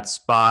skate that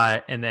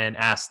spot and then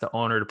asked the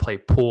owner to play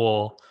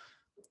pool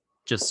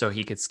just so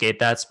he could skate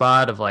that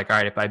spot of like, all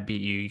right, if I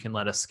beat you, you can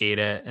let us skate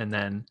it. And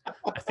then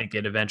I think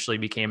it eventually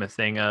became a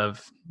thing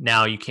of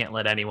now you can't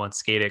let anyone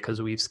skate it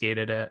because we've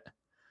skated it.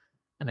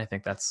 And I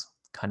think that's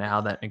kind of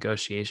how that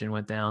negotiation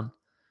went down.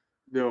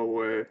 No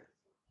way.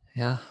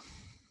 Yeah.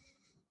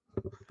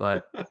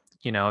 But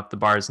if the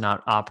bar is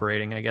not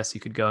operating, I guess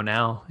you could go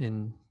now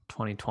in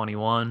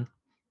 2021. You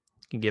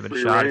can give it a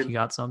Free shot if you reign.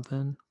 got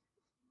something.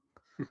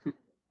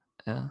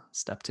 Yeah,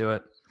 step to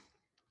it.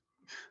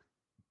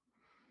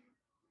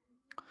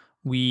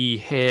 We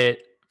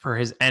hit for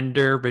his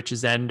ender,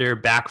 Rich's ender,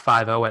 back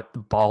 5-0 at the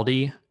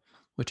Baldy,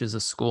 which is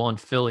a school in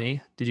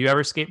Philly. Did you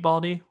ever skate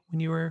Baldy when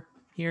you were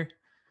here?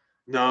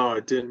 No, I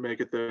didn't make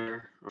it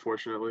there,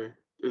 unfortunately.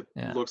 It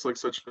Yeah. looks like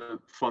such a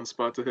fun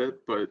spot to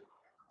hit, but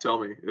tell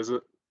me, is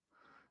it?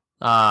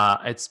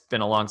 It's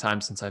been a long time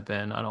since I've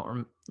been. I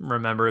don't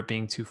remember it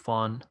being too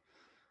fun.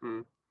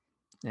 Hmm.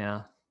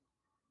 Yeah.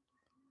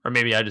 Or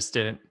maybe I just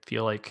didn't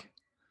feel like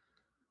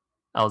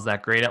I was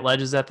that great at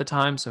ledges at the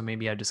time, so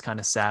maybe I just kind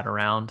of sat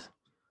around.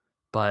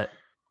 But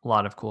a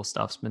lot of cool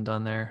stuff's been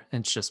done there,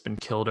 and it's just been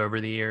killed over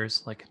the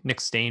years. Like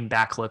Nick Stain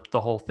backflipped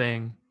the whole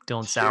thing.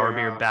 Dylan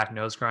Sourbeard Yeah. back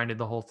nose grinded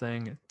the whole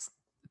thing.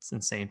 It's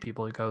insane.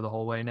 People go the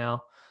whole way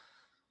now,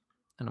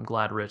 and I'm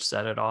glad Rich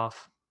set it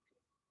off.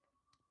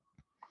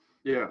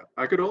 Yeah,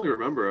 I could only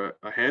remember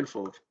a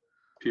handful of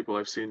people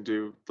I've seen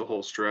do the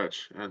whole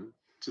stretch, and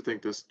to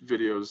think this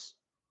video's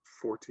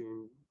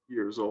 14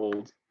 years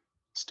old,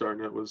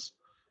 starting it was,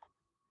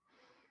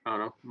 I don't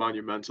know,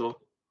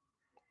 monumental.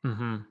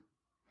 Mm-hmm.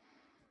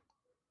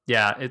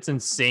 Yeah, it's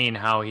insane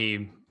how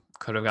he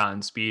could have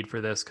gotten speed for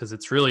this because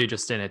it's really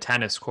just in a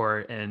tennis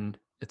court and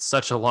it's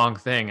such a long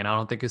thing, and I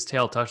don't think his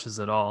tail touches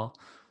at all.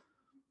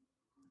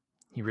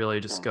 He really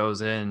just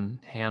goes in,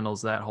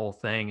 handles that whole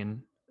thing,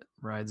 and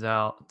rides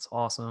out. It's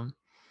awesome.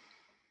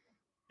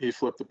 He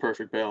flipped the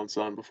perfect balance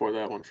on before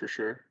that one for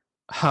sure.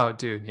 Oh,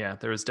 dude, yeah,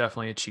 there was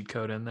definitely a cheat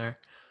code in there.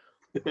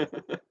 I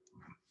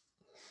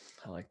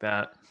like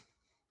that.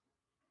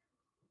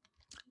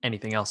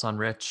 Anything else on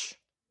Rich?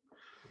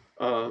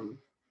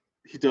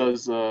 He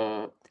does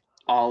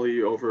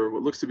ollie over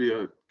what looks to be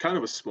a kind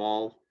of a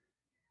small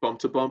bump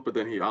to bump, but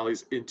then he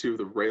ollies into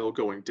the rail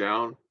going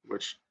down,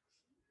 which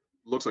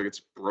looks like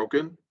it's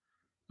broken.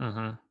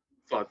 Mm-hmm.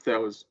 Thought that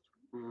was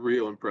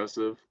real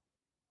impressive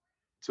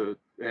to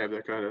have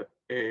that kind of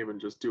aim and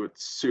just do it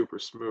super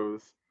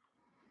smooth.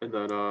 And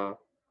then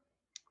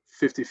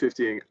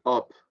 50-50ing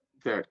up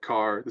that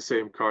car, the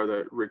same car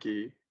that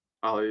Ricky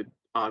ollied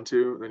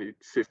onto, and then he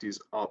 50s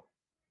up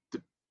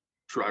the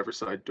driver's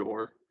side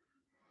door.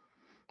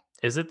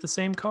 Is it the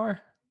same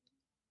car?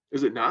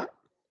 Is it not?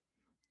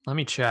 Let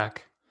me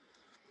check.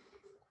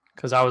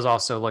 Because I was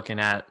also looking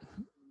at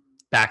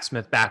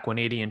Backsmith Back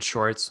 180 in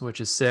shorts,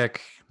 which is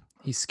sick.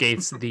 He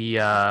skates the,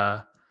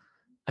 I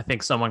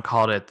think someone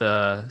called it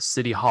the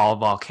City Hall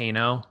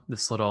volcano,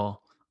 this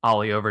little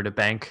ollie over to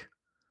bank.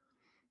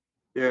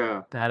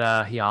 Yeah.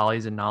 That he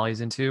ollies and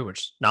nollies into,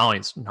 which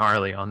nollies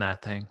gnarly on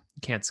that thing.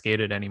 You can't skate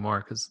it anymore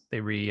because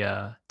they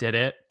did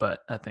it,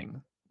 but that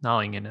thing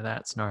nollying into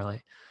that's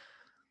gnarly.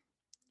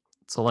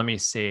 So let me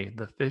see.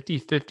 The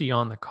 50/50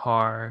 on the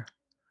car,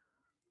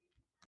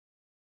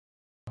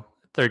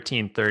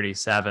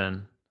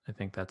 1337. I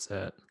think that's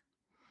it.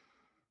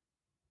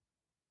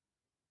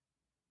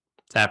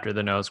 It's after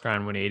the nose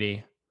grind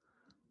 180.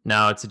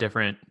 No, it's a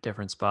different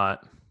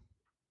spot.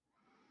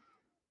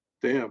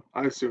 Damn,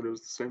 I assumed it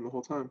was the same the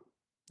whole time.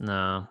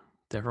 No,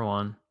 different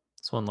one.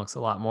 This one looks a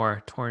lot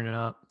more torn it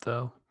up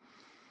though.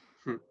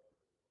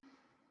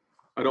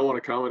 I don't want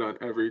to comment on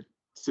every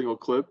single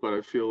clip, but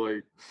I feel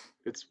like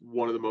it's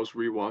one of the most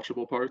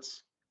rewatchable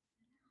parts.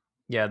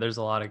 Yeah, there's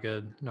a lot of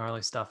good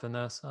gnarly stuff in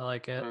this. I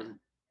like it. And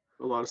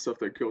a lot of stuff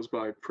that goes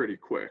by pretty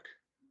quick.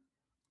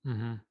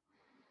 Mm-hmm.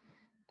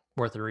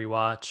 Worth a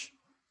rewatch.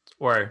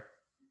 Or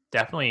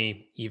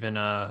definitely even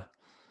a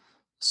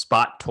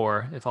spot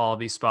tour if all of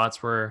these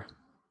spots were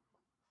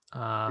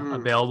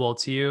available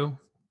to you.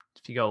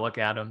 If you go look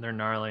at them, they're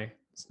gnarly.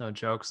 It's no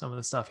joke, some of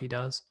the stuff he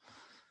does.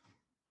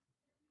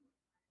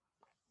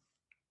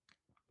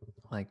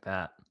 Like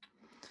that.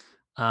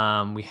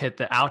 We hit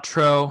the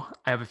outro.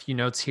 I have a few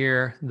notes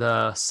here.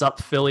 The Sup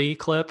Philly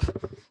clip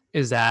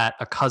is at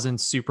a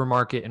Cousins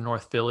supermarket in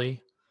North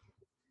Philly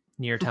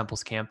near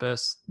Temple's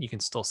campus. You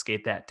can still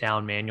skate that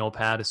down manual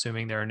pad,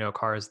 assuming there are no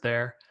cars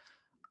there.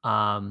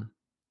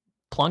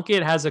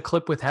 Plunkett has a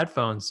clip with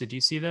headphones. Did you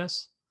see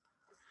this?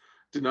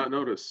 Did not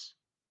notice.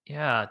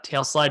 Yeah,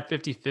 tail slide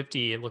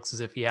 50/50. It looks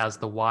as if he has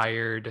the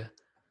wired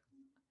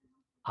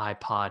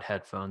iPod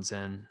headphones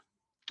in.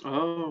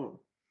 Oh.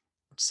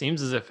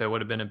 Seems as if it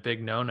would have been a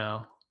big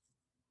no-no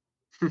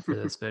for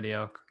this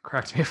video.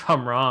 Correct me if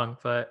I'm wrong,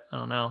 but I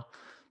don't know.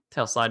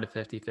 Tail slide to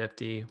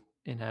 50/50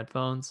 in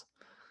headphones.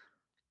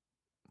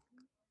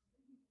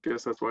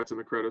 Guess that's why it's in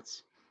the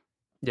credits.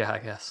 Yeah, I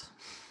guess.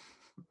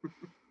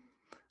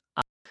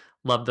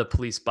 Love the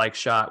police bike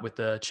shot with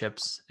the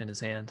chips in his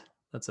hand.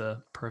 That's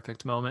a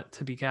perfect moment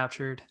to be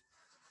captured.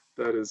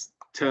 That is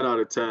 10 out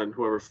of 10.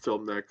 Whoever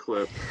filmed that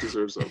clip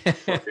deserves a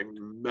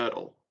fucking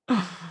medal.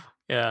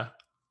 Yeah.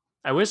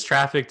 I wish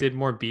Traffic did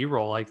more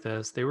B-roll like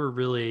this. They were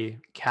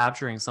really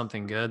capturing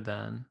something good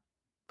then.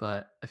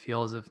 But I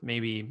feel as if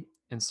maybe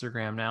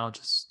Instagram now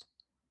just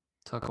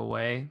took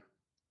away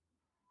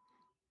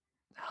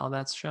how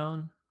that's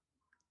shown.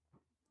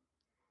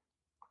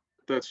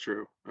 That's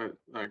true. I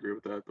agree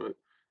with that. But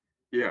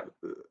yeah,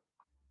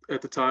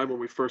 at the time when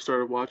we first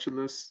started watching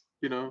this,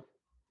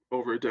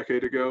 over a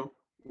decade ago,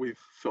 we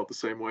felt the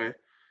same way.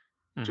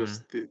 Mm-hmm.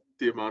 Just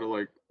the amount of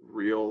like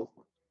real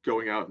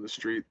going out in the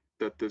street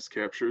that this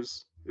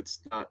captures.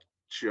 It's not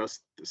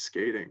just the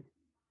skating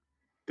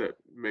that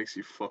makes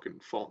you fucking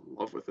fall in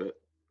love with it.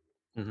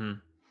 Mm-hmm.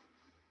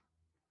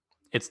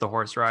 It's the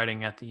horse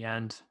riding at the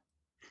end.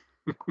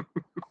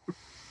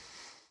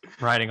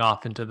 Riding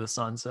off into the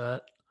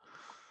sunset.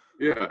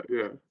 Yeah.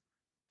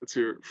 It's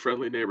your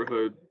friendly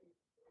neighborhood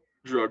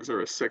drugs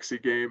are a sexy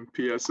game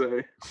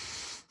PSA.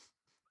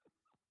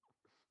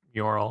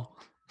 Mural.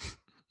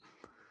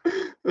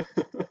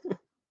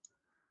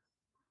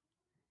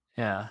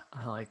 Yeah,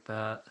 I like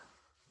that.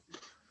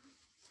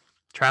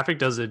 Traffic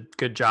does a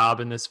good job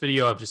in this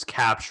video of just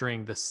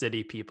capturing the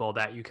city people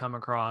that you come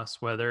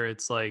across, whether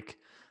it's like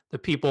the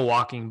people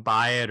walking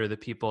by it or the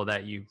people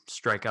that you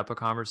strike up a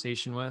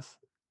conversation with.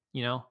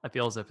 I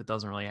feel as if it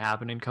doesn't really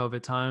happen in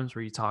COVID times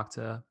where you talk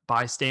to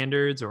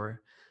bystanders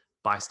or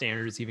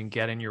bystanders even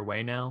get in your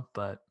way now.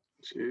 But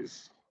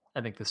jeez,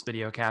 I think this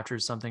video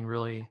captures something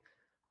really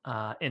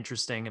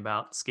interesting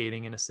about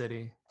skating in a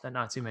city that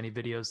not too many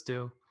videos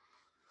do.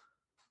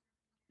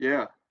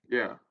 Yeah,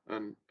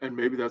 and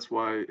maybe that's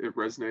why it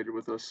resonated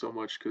with us so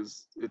much,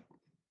 because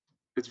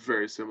it's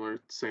very similar,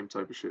 same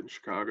type of shit in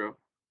Chicago.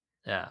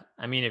 Yeah,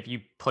 I mean, if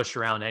you push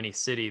around any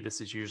city,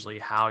 this is usually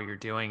how you're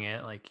doing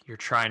it. Like you're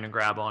trying to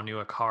grab onto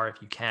a car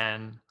if you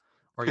can,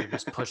 or you're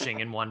just pushing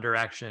in one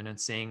direction and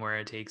seeing where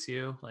it takes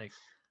you. Like,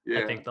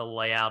 I think the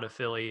layout of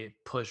Philly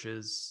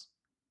pushes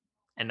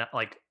and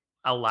like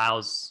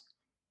allows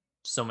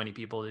so many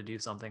people to do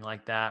something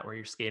like that, where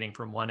you're skating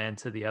from one end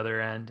to the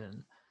other end,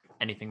 and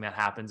anything that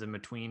happens in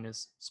between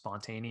is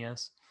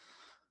spontaneous.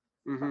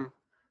 Mm-hmm.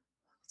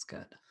 That's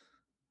good.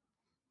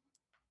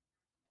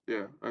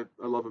 Yeah, I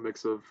love a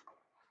mix of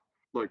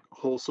like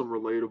wholesome,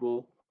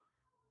 relatable,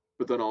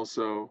 but then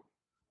also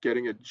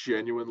getting a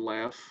genuine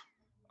laugh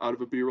out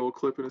of a B-roll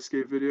clip in a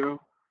skate video.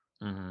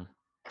 Mm-hmm.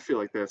 I feel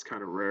like that's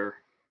kind of rare.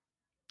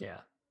 Yeah,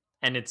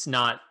 and it's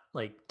not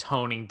like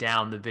toning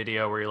down the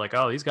video where you're like,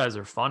 oh, these guys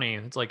are funny.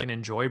 It's like an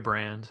Enjoy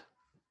brand.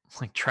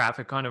 Like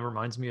Traffic kind of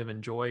reminds me of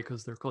Enjoy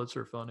because their clips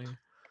are funny.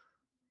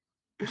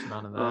 There's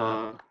none of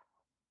that.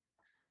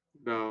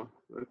 No,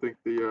 I think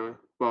the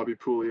Bobby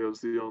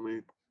Pulio's the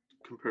only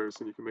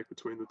comparison you can make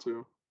between the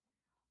two.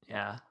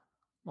 Yeah.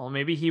 Well,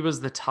 maybe he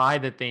was the tie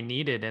that they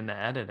needed in the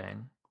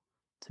editing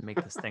to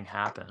make this thing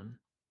happen.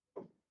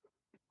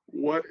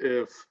 What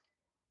if?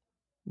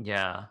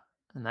 Yeah.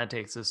 And that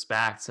takes us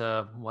back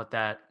to what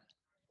that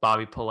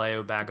Bobby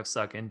Puleo Bag of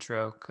Suck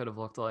intro could have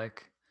looked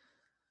like.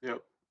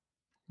 Yep.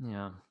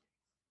 Yeah.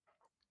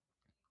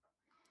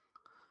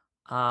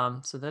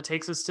 So that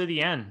takes us to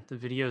the end. The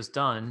video's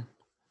done.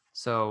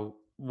 So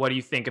what do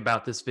you think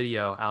about this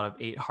video out of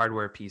 8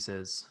 hardware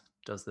pieces?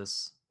 Does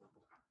this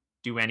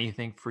do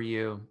anything for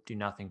you? Do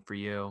nothing for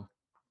you?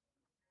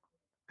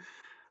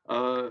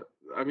 Uh,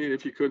 I mean,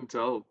 if you couldn't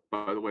tell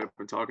by the way I've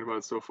been talking about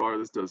it so far,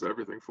 this does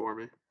everything for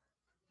me.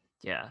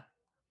 Yeah.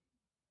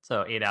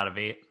 So 8 out of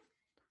 8.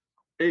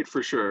 8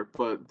 for sure,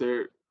 but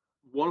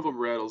one of them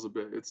rattles a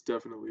bit. It's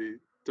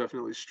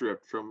definitely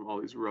stripped from all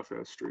these rough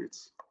ass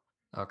streets.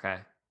 Okay.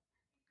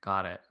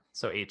 Got it.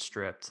 So 8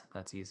 stripped.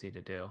 That's easy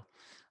to do.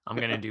 I'm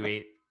gonna do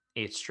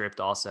 8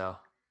 stripped also.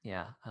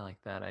 Yeah, I like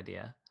that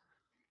idea.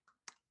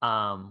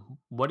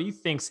 What do you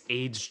think's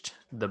aged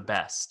the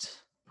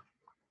best?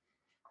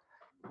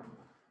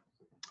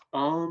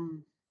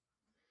 Um,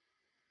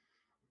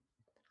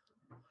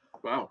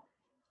 wow,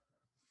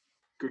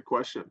 good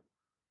question.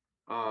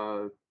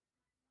 Uh,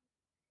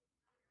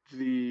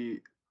 the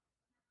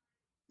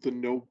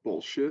no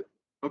bullshit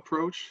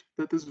approach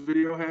that this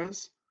video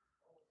has.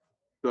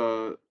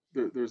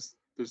 There's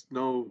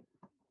no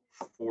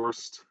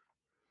forced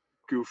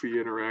goofy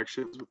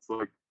interactions with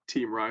like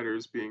team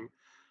riders being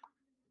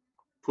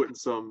put in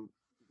some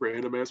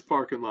random ass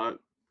parking lot,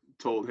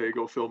 told, "Hey,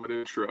 go film an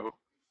intro."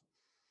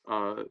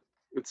 Uh,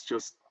 it's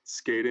just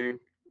skating.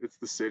 It's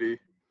the city.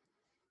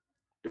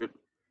 It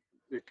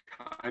it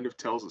kind of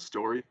tells a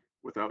story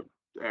without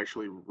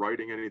actually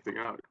writing anything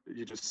out.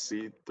 You just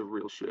see the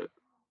real shit.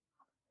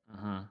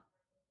 Mm-hmm.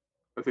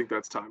 I think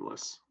that's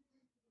timeless.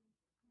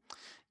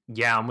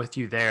 Yeah, I'm with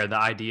you there.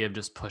 The idea of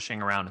just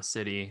pushing around a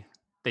city,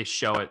 they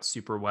show it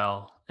super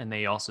well. And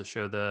they also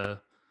show the,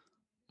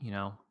 you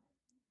know,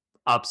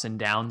 ups and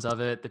downs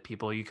of it, the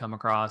people you come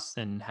across,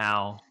 and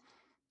how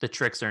the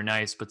tricks are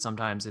nice, but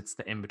sometimes it's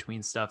the in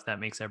between stuff that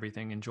makes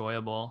everything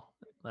enjoyable.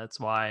 That's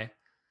why,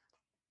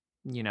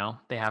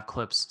 they have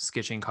clips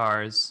sketching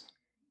cars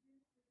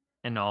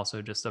and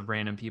also just of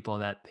random people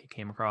that they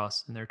came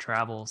across in their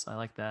travels. I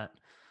like that.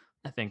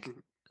 I think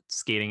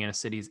skating in a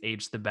city's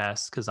aged the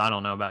best because I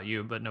don't know about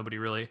you, but nobody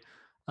really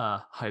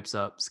hypes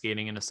up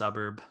skating in a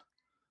suburb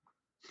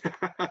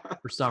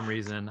for some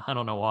reason. I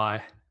don't know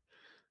why.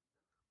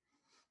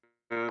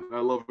 And I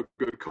love a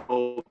good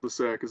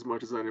cul-de-sac as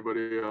much as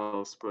anybody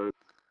else, but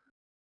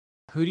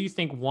Who do you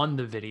think won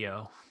the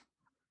video?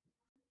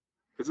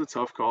 it's a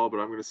tough call, but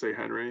I'm going to say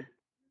Henry. I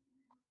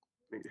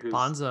think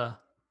Bonza.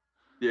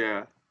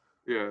 yeah,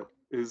 yeah,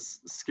 his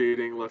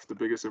skating left the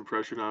biggest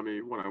impression on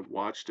me when I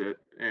watched it,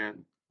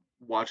 and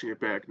watching it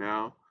back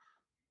now,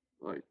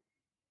 like,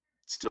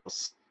 still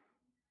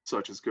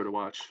such as good to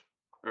watch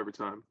every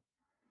time.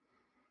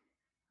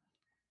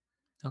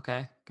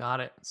 Okay,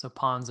 got it. So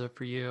Ponza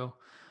for you.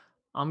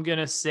 I'm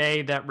gonna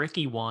say that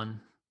Ricky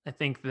won. I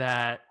think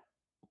that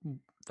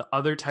the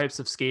other types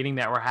of skating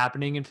that were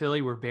happening in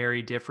Philly were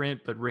very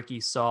different, but Ricky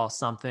saw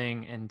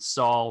something and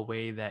saw a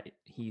way that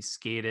he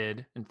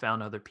skated and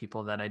found other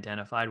people that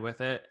identified with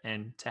it.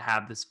 And to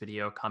have this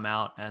video come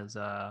out as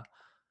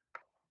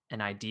an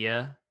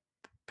idea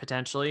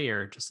potentially,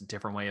 or just a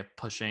different way of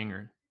pushing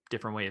or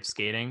different way of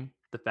skating,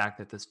 the fact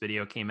that this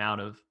video came out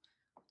of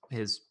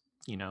his,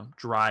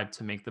 drive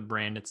to make the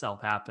brand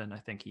itself happen, I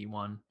think he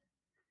won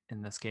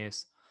in this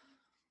case.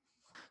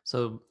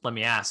 So let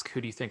me ask,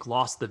 who do you think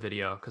lost the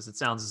video? Because it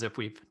sounds as if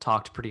we've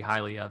talked pretty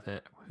highly of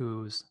it.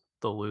 Who's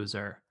the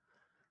loser?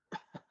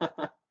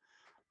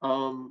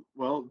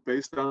 Well,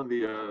 based on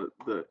the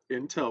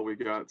intel we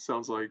got,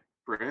 sounds like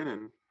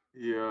Brandon.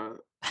 He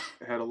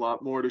had a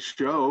lot more to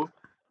show,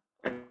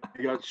 and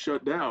he got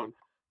shut down.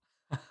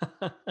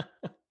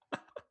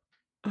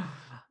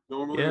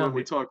 Normally, Yeah, when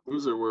we talk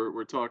loser,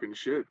 we're talking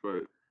shit,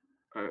 but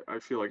I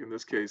feel like in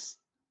this case,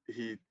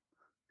 he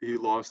he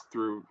lost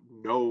through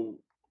no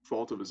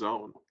fault of his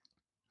own.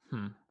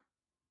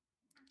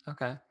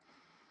 Okay.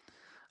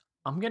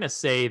 I'm going to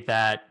say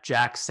that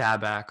Jack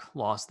Sabak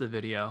lost the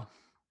video.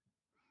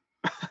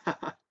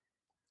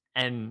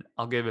 And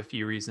I'll give a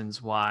few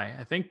reasons why.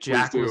 I think Please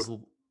Jack do.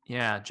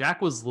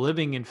 Jack was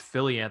living in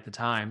Philly at the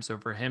time. So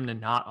for him to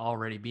not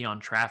already be on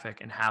Traffic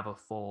and have a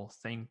full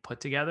thing put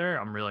together,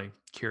 I'm really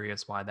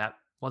curious why that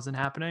wasn't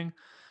happening.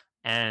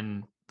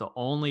 And the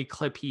only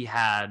clip he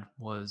had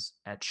was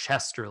at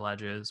Chester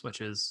Ledges,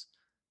 which is,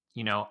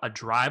 a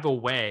drive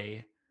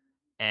away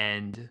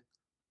and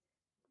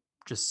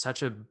just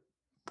such a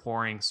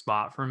boring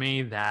spot for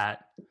me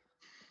that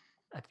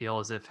I feel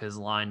as if his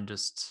line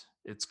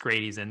it's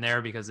great he's in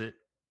there because it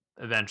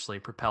eventually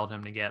propelled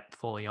him to get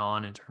fully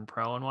on and turn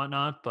pro and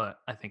whatnot. But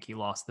I think he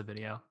lost the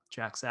video.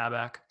 Jack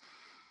Sabak.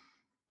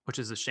 which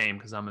is a shame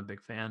because I'm a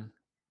big fan.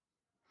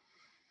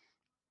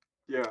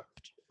 Yeah,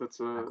 that's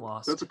a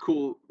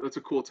cool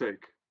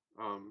take.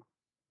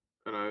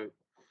 And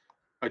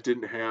I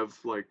didn't have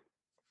like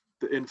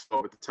the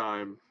info at the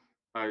time.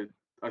 I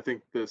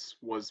think this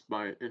was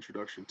my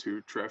introduction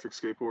to traffic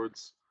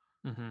skateboards.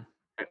 Mm-hmm.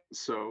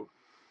 So,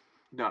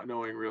 not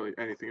knowing really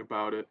anything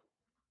about it,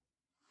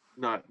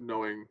 not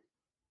knowing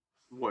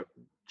what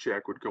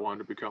Jack would go on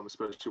to become,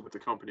 especially with the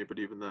company, but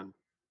even then,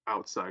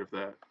 outside of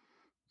that,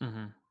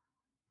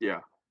 yeah,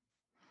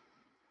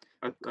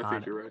 I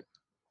think you're right.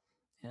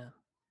 Yeah.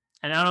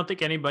 And I don't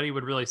think anybody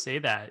would really say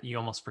that. You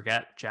almost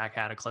forget Jack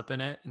had a clip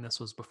in it, and this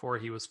was before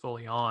he was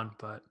fully on,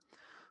 but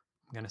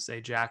I'm going to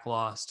say Jack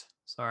lost.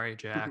 Sorry,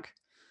 Jack.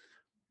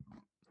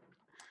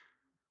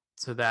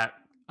 So that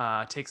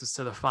takes us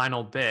to the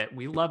final bit.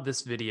 We love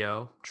this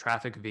video,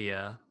 Traffic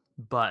Via,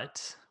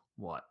 but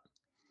what?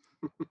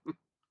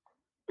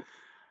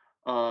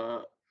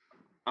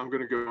 I'm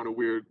going to go in a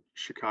weird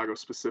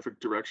Chicago-specific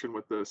direction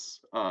with this.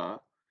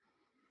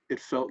 It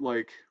felt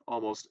like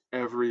almost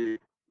every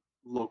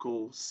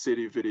local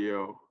city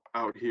video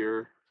out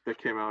here that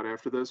came out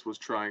after this was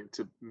trying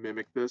to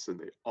mimic this, and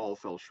they all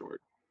fell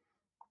short.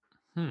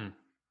 In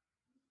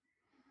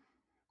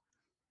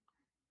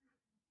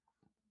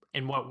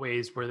what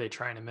ways were they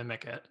trying to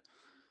mimic it?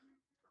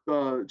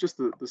 Just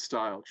the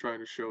style, trying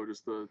to show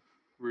just the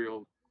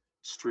real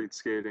street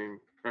skating,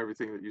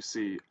 everything that you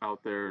see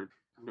out there,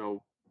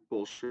 no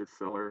bullshit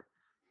filler.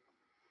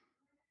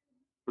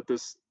 But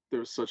there's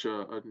such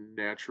a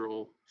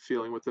natural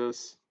feeling with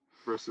this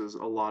versus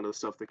a lot of the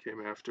stuff that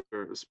came after,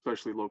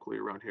 especially locally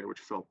around here, which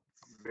felt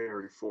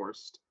very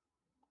forced.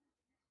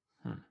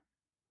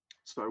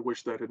 So I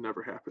wish that had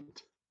never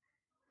happened.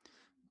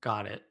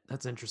 Got it.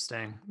 That's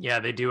interesting. Yeah,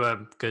 they do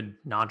a good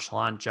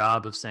nonchalant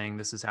job of saying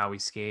this is how we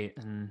skate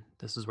and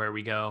this is where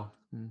we go.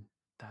 And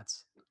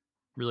that's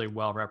really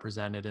well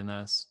represented in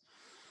this.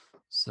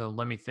 So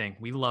let me think.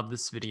 We love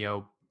this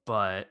video,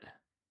 but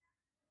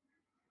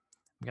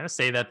I'm going to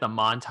say that the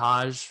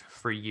montage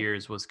for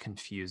years was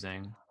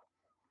confusing,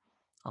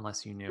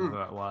 unless you knew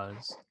who it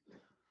was.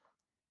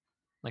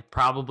 Like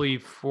probably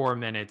 4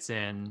 minutes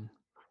in,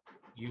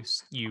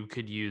 you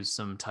could use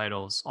some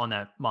titles on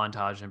that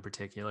montage in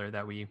particular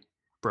that we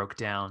broke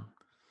down,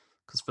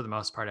 because for the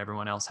most part,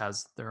 everyone else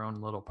has their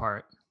own little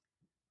part.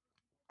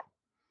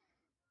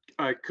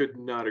 I could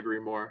not agree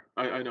more.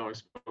 I know I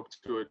spoke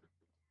to it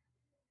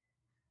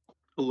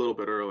a little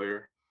bit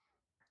earlier,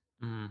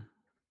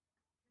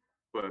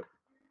 but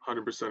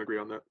 100% agree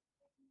on that.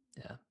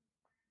 Yeah.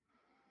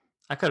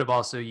 I could have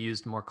also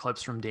used more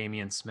clips from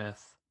Damian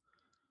Smith.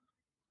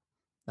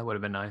 That would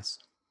have been nice.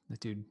 The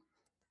dude,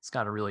 he's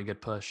got a really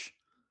good push.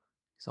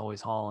 He's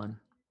always hauling.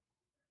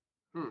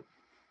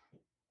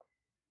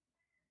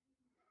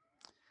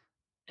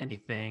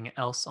 Anything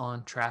else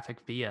on Traffic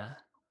Via?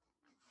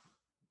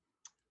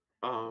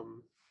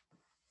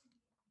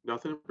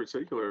 Nothing in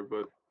particular,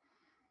 but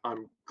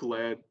I'm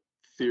glad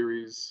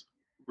Theories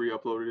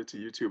re-uploaded it to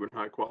YouTube in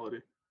high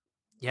quality.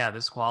 Yeah,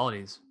 this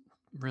quality's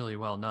really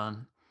well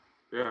done.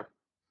 Yeah.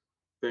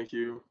 Thank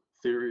you,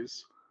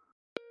 Theories.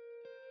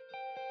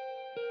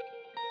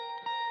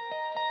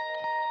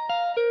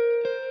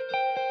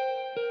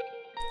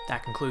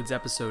 That concludes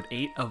episode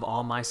 8 of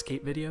All My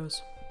Skate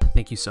Videos.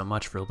 Thank you so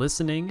much for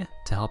listening.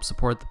 To help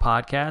support the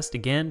podcast,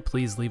 again,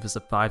 please leave us a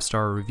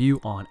 5-star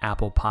review on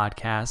Apple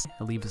Podcasts.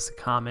 Leave us a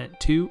comment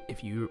too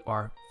if you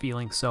are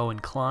feeling so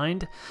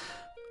inclined.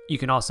 You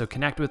can also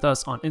connect with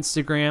us on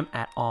Instagram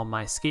at All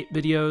My Skate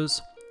Videos,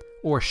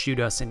 or shoot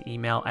us an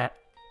email at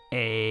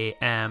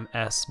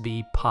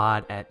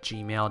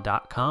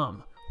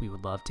amsbpod@gmail.com. We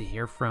would love to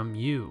hear from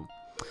you.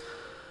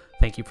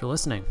 Thank you for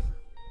listening.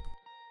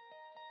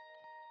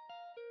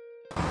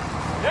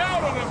 Yeah, I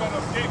don't know about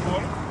no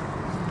skateboarding.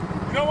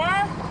 You know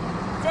why?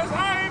 Because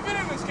I ain't been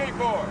in the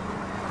skateboard.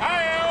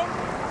 I am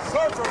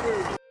Surfer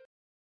Dude.